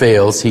attempt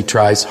fails, he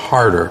tries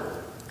harder.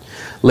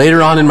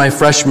 Later on in my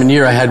freshman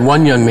year, I had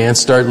one young man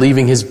start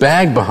leaving his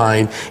bag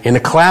behind in a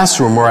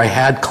classroom where I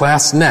had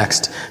class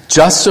next,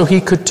 just so he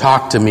could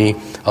talk to me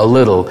a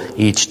little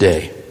each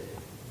day.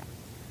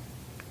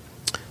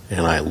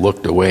 And I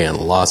looked away and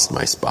lost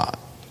my spot.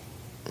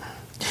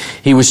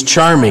 He was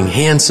charming,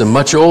 handsome,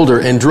 much older,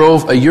 and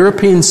drove a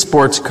European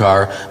sports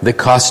car that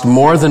cost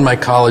more than my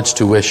college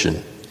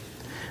tuition.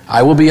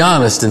 I will be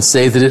honest and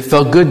say that it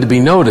felt good to be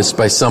noticed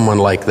by someone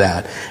like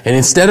that. And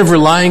instead of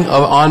relying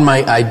on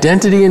my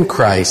identity in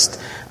Christ,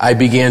 I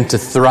began to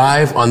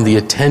thrive on the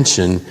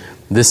attention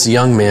this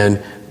young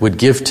man would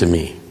give to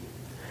me.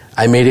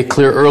 I made it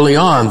clear early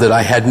on that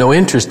I had no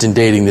interest in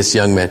dating this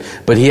young man,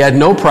 but I had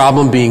no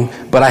problem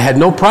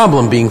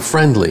being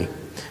friendly.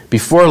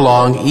 Before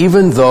long,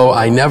 even though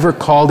I never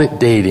called it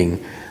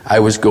dating, I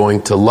was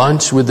going to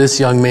lunch with this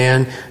young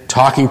man,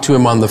 talking to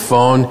him on the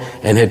phone,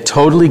 and had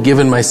totally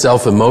given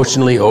myself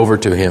emotionally over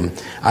to him.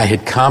 I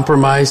had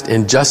compromised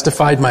and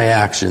justified my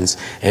actions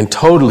and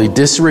totally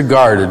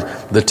disregarded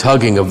the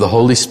tugging of the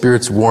Holy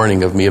Spirit's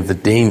warning of me of the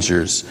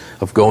dangers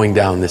of going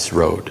down this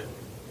road.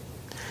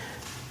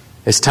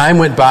 As time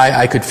went by,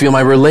 I could feel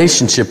my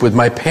relationship with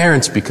my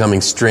parents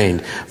becoming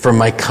strained from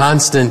my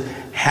constant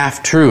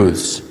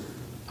half-truths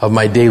of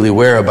my daily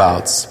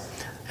whereabouts,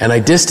 and I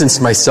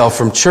distanced myself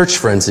from church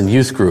friends and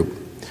youth group.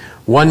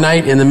 One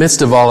night, in the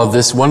midst of all of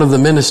this, one of the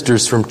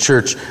ministers from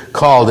church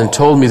called and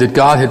told me that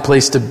God had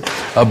placed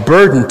a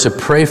burden to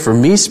pray for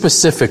me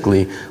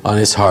specifically on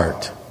his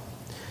heart.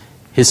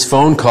 His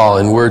phone call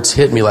and words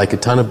hit me like a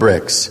ton of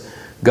bricks.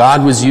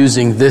 God was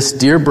using this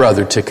dear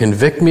brother to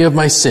convict me of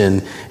my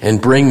sin and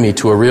bring me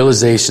to a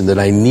realization that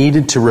I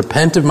needed to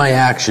repent of my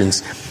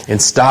actions and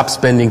stop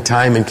spending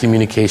time in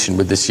communication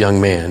with this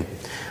young man.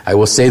 I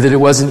will say that it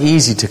wasn't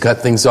easy to cut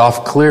things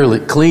off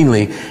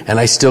cleanly, and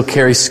I still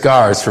carry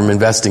scars from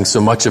investing so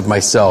much of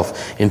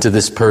myself into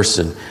this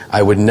person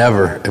I would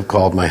never have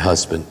called my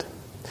husband.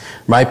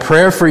 My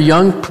prayer for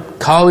young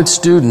college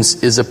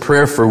students is a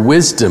prayer for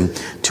wisdom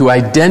to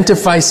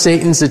identify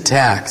Satan's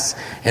attacks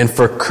and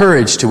for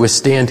courage to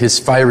withstand his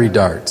fiery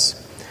darts.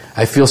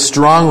 I feel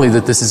strongly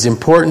that it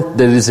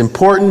is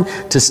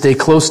important to stay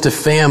close to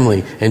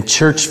family and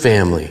church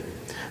family.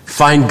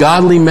 Find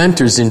godly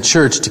mentors in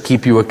church to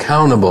keep you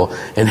accountable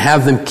and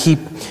have them keep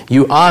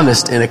you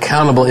honest and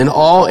accountable in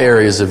all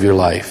areas of your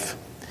life.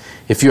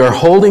 If you are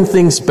holding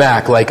things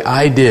back like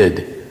I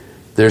did,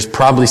 there's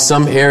probably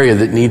some area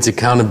that needs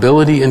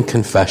accountability and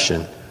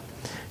confession.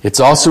 It's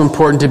also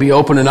important to be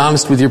open and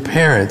honest with your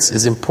parents.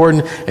 As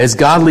important as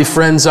godly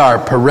friends are,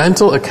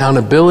 parental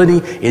accountability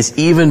is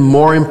even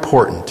more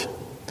important.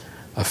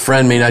 A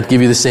friend may not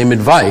give you the same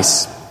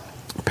advice.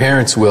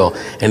 Parents will.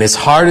 And as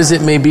hard as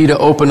it may be to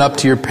open up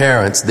to your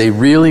parents, they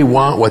really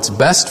want what's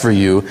best for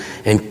you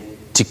and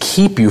to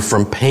keep you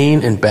from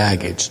pain and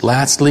baggage.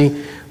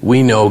 Lastly,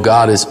 we know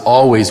God is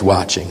always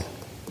watching.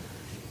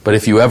 But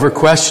if you ever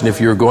question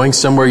if you're going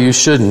somewhere you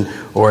shouldn't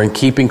or in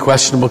keeping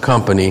questionable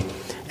company,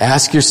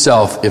 ask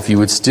yourself if you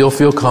would still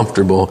feel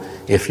comfortable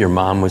if your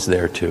mom was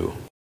there too.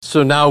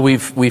 So now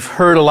we've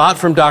heard a lot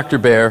from Dr.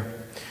 Bear.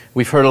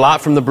 We've heard a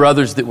lot from the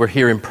brothers that were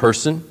here in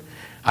person.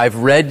 I've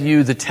read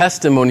you the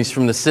testimonies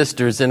from the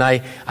sisters, and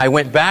I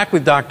went back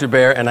with Dr.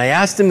 Bear and I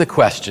asked him the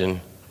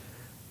question,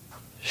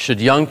 should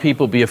young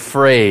people be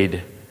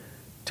afraid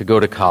to go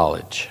to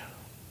college?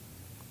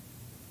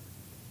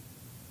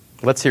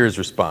 Let's hear his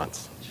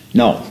response.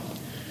 No.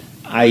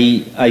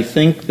 I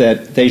think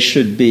that they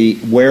should be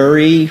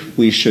wary.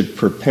 We should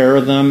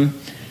prepare them.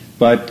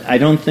 But I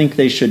don't think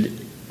they should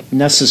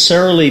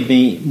necessarily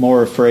be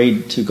more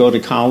afraid to go to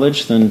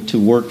college than to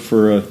work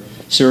for a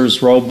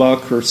Sears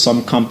Roebuck or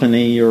some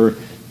company or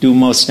do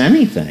most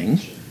anything,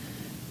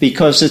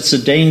 because it's a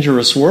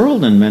dangerous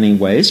world in many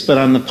ways. But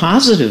on the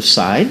positive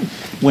side,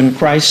 when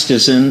Christ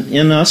is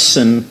in us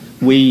and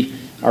we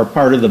are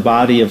part of the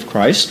body of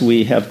Christ,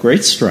 we have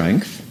great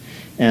strength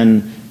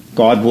and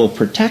God will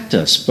protect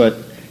us. But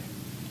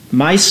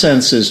my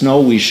sense is,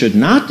 no, we should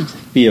not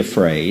be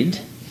afraid,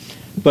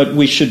 but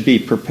we should be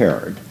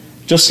prepared.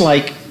 Just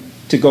like,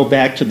 to go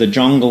back to the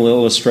jungle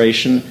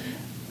illustration,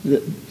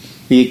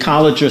 the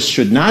ecologist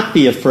should not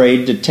be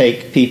afraid to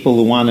take people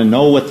who want to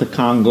know what the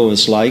Congo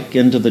is like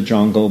into the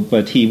jungle,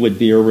 but he would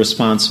be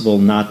irresponsible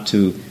not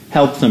to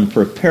help them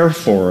prepare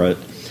for it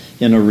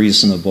in a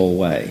reasonable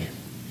way.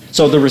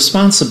 So the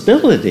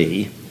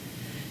responsibility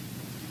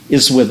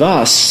is with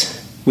us,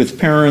 with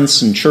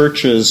parents and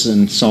churches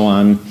and so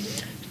on,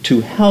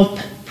 to help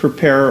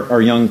prepare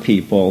our young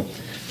people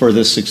for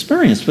this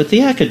experience. But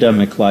the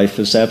academic life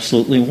is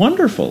absolutely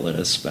wonderful at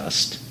its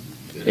best.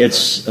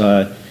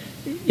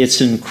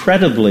 It's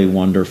incredibly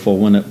wonderful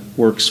when it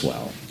works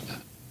well.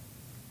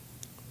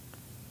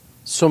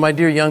 So, my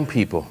dear young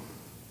people,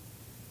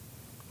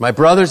 my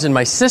brothers and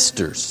my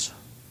sisters,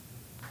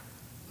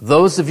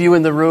 those of you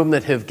in the room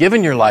that have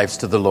given your lives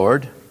to the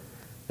Lord,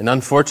 and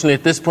unfortunately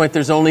at this point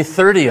there's only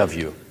 30 of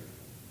you,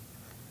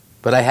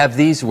 but I have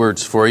these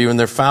words for you, and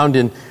they're found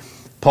in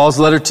Paul's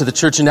letter to the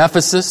church in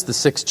Ephesus, the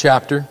 6th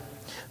chapter.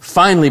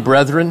 Finally,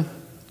 brethren,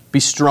 be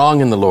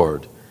strong in the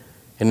Lord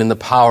and in the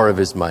power of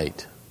his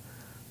might.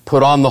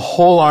 Put on the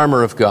whole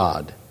armor of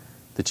God,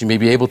 that you may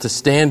be able to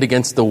stand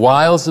against the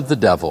wiles of the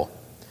devil.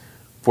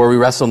 For we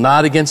wrestle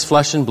not against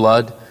flesh and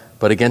blood,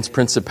 but against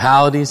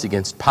principalities,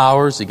 against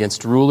powers,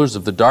 against rulers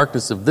of the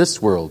darkness of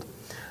this world,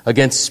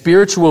 against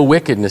spiritual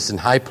wickedness in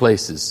high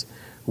places.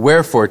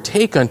 Wherefore,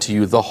 take unto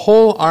you the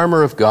whole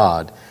armor of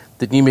God,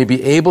 that ye may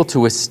be able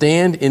to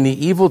withstand in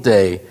the evil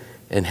day,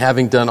 and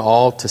having done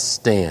all, to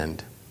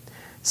stand.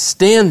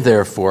 Stand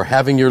therefore,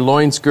 having your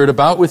loins girt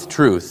about with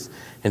truth,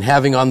 and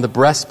having on the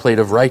breastplate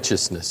of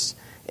righteousness,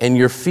 and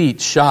your feet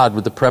shod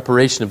with the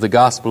preparation of the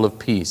gospel of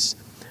peace.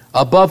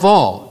 Above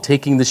all,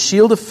 taking the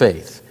shield of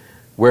faith,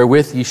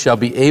 wherewith ye shall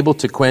be able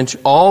to quench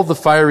all the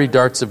fiery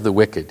darts of the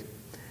wicked,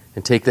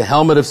 and take the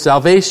helmet of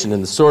salvation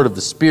and the sword of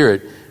the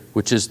Spirit,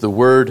 which is the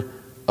word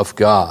of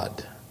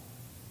God.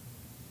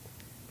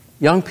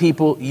 Young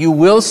people, you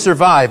will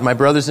survive, my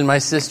brothers and my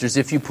sisters,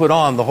 if you put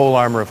on the whole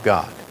armor of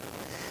God.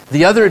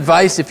 The other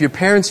advice, if your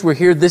parents were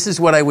here, this is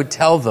what I would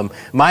tell them.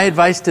 My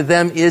advice to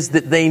them is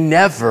that they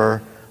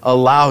never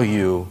allow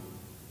you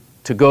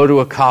to go to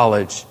a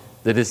college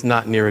that is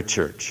not near a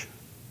church.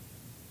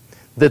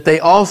 That they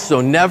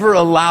also never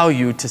allow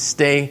you to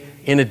stay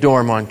in a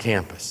dorm on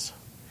campus.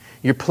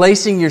 You're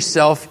placing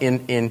yourself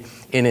in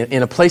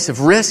a place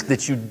of risk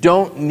that you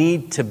don't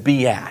need to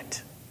be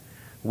at.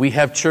 We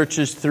have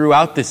churches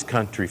throughout this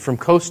country, from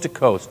coast to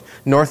coast,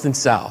 north and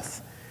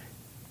south.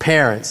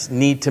 Parents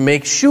need to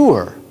make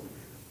sure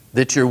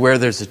that you're where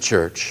there's a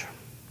church.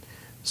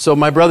 So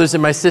my brothers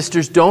and my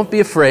sisters, don't be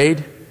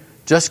afraid.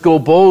 Just go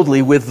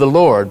boldly with the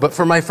Lord. But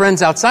for my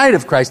friends outside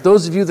of Christ,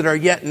 those of you that are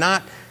yet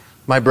not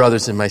my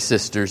brothers and my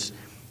sisters,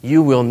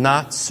 you will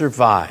not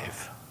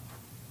survive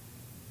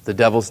the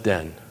devil's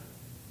den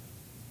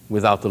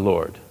without the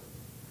Lord.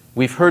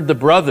 We've heard the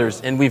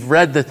brothers and we've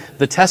read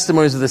the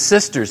testimonies of the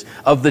sisters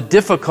of the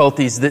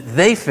difficulties that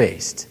they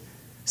faced.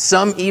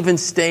 Some even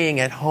staying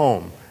at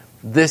home.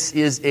 This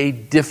is a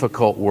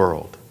difficult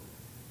world.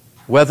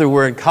 Whether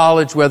we're in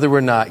college, whether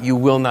we're not, you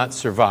will not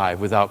survive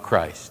without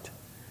Christ.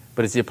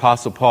 But as the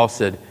Apostle Paul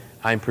said,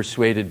 I'm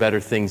persuaded better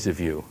things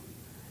of you,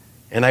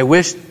 And I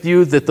wish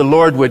you that the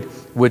Lord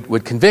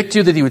would convict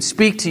you, that He would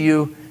speak to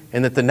you,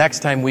 and that the next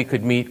time we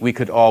could meet, we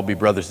could all be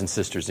brothers and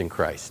sisters in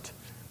Christ.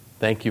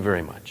 Thank you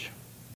very much.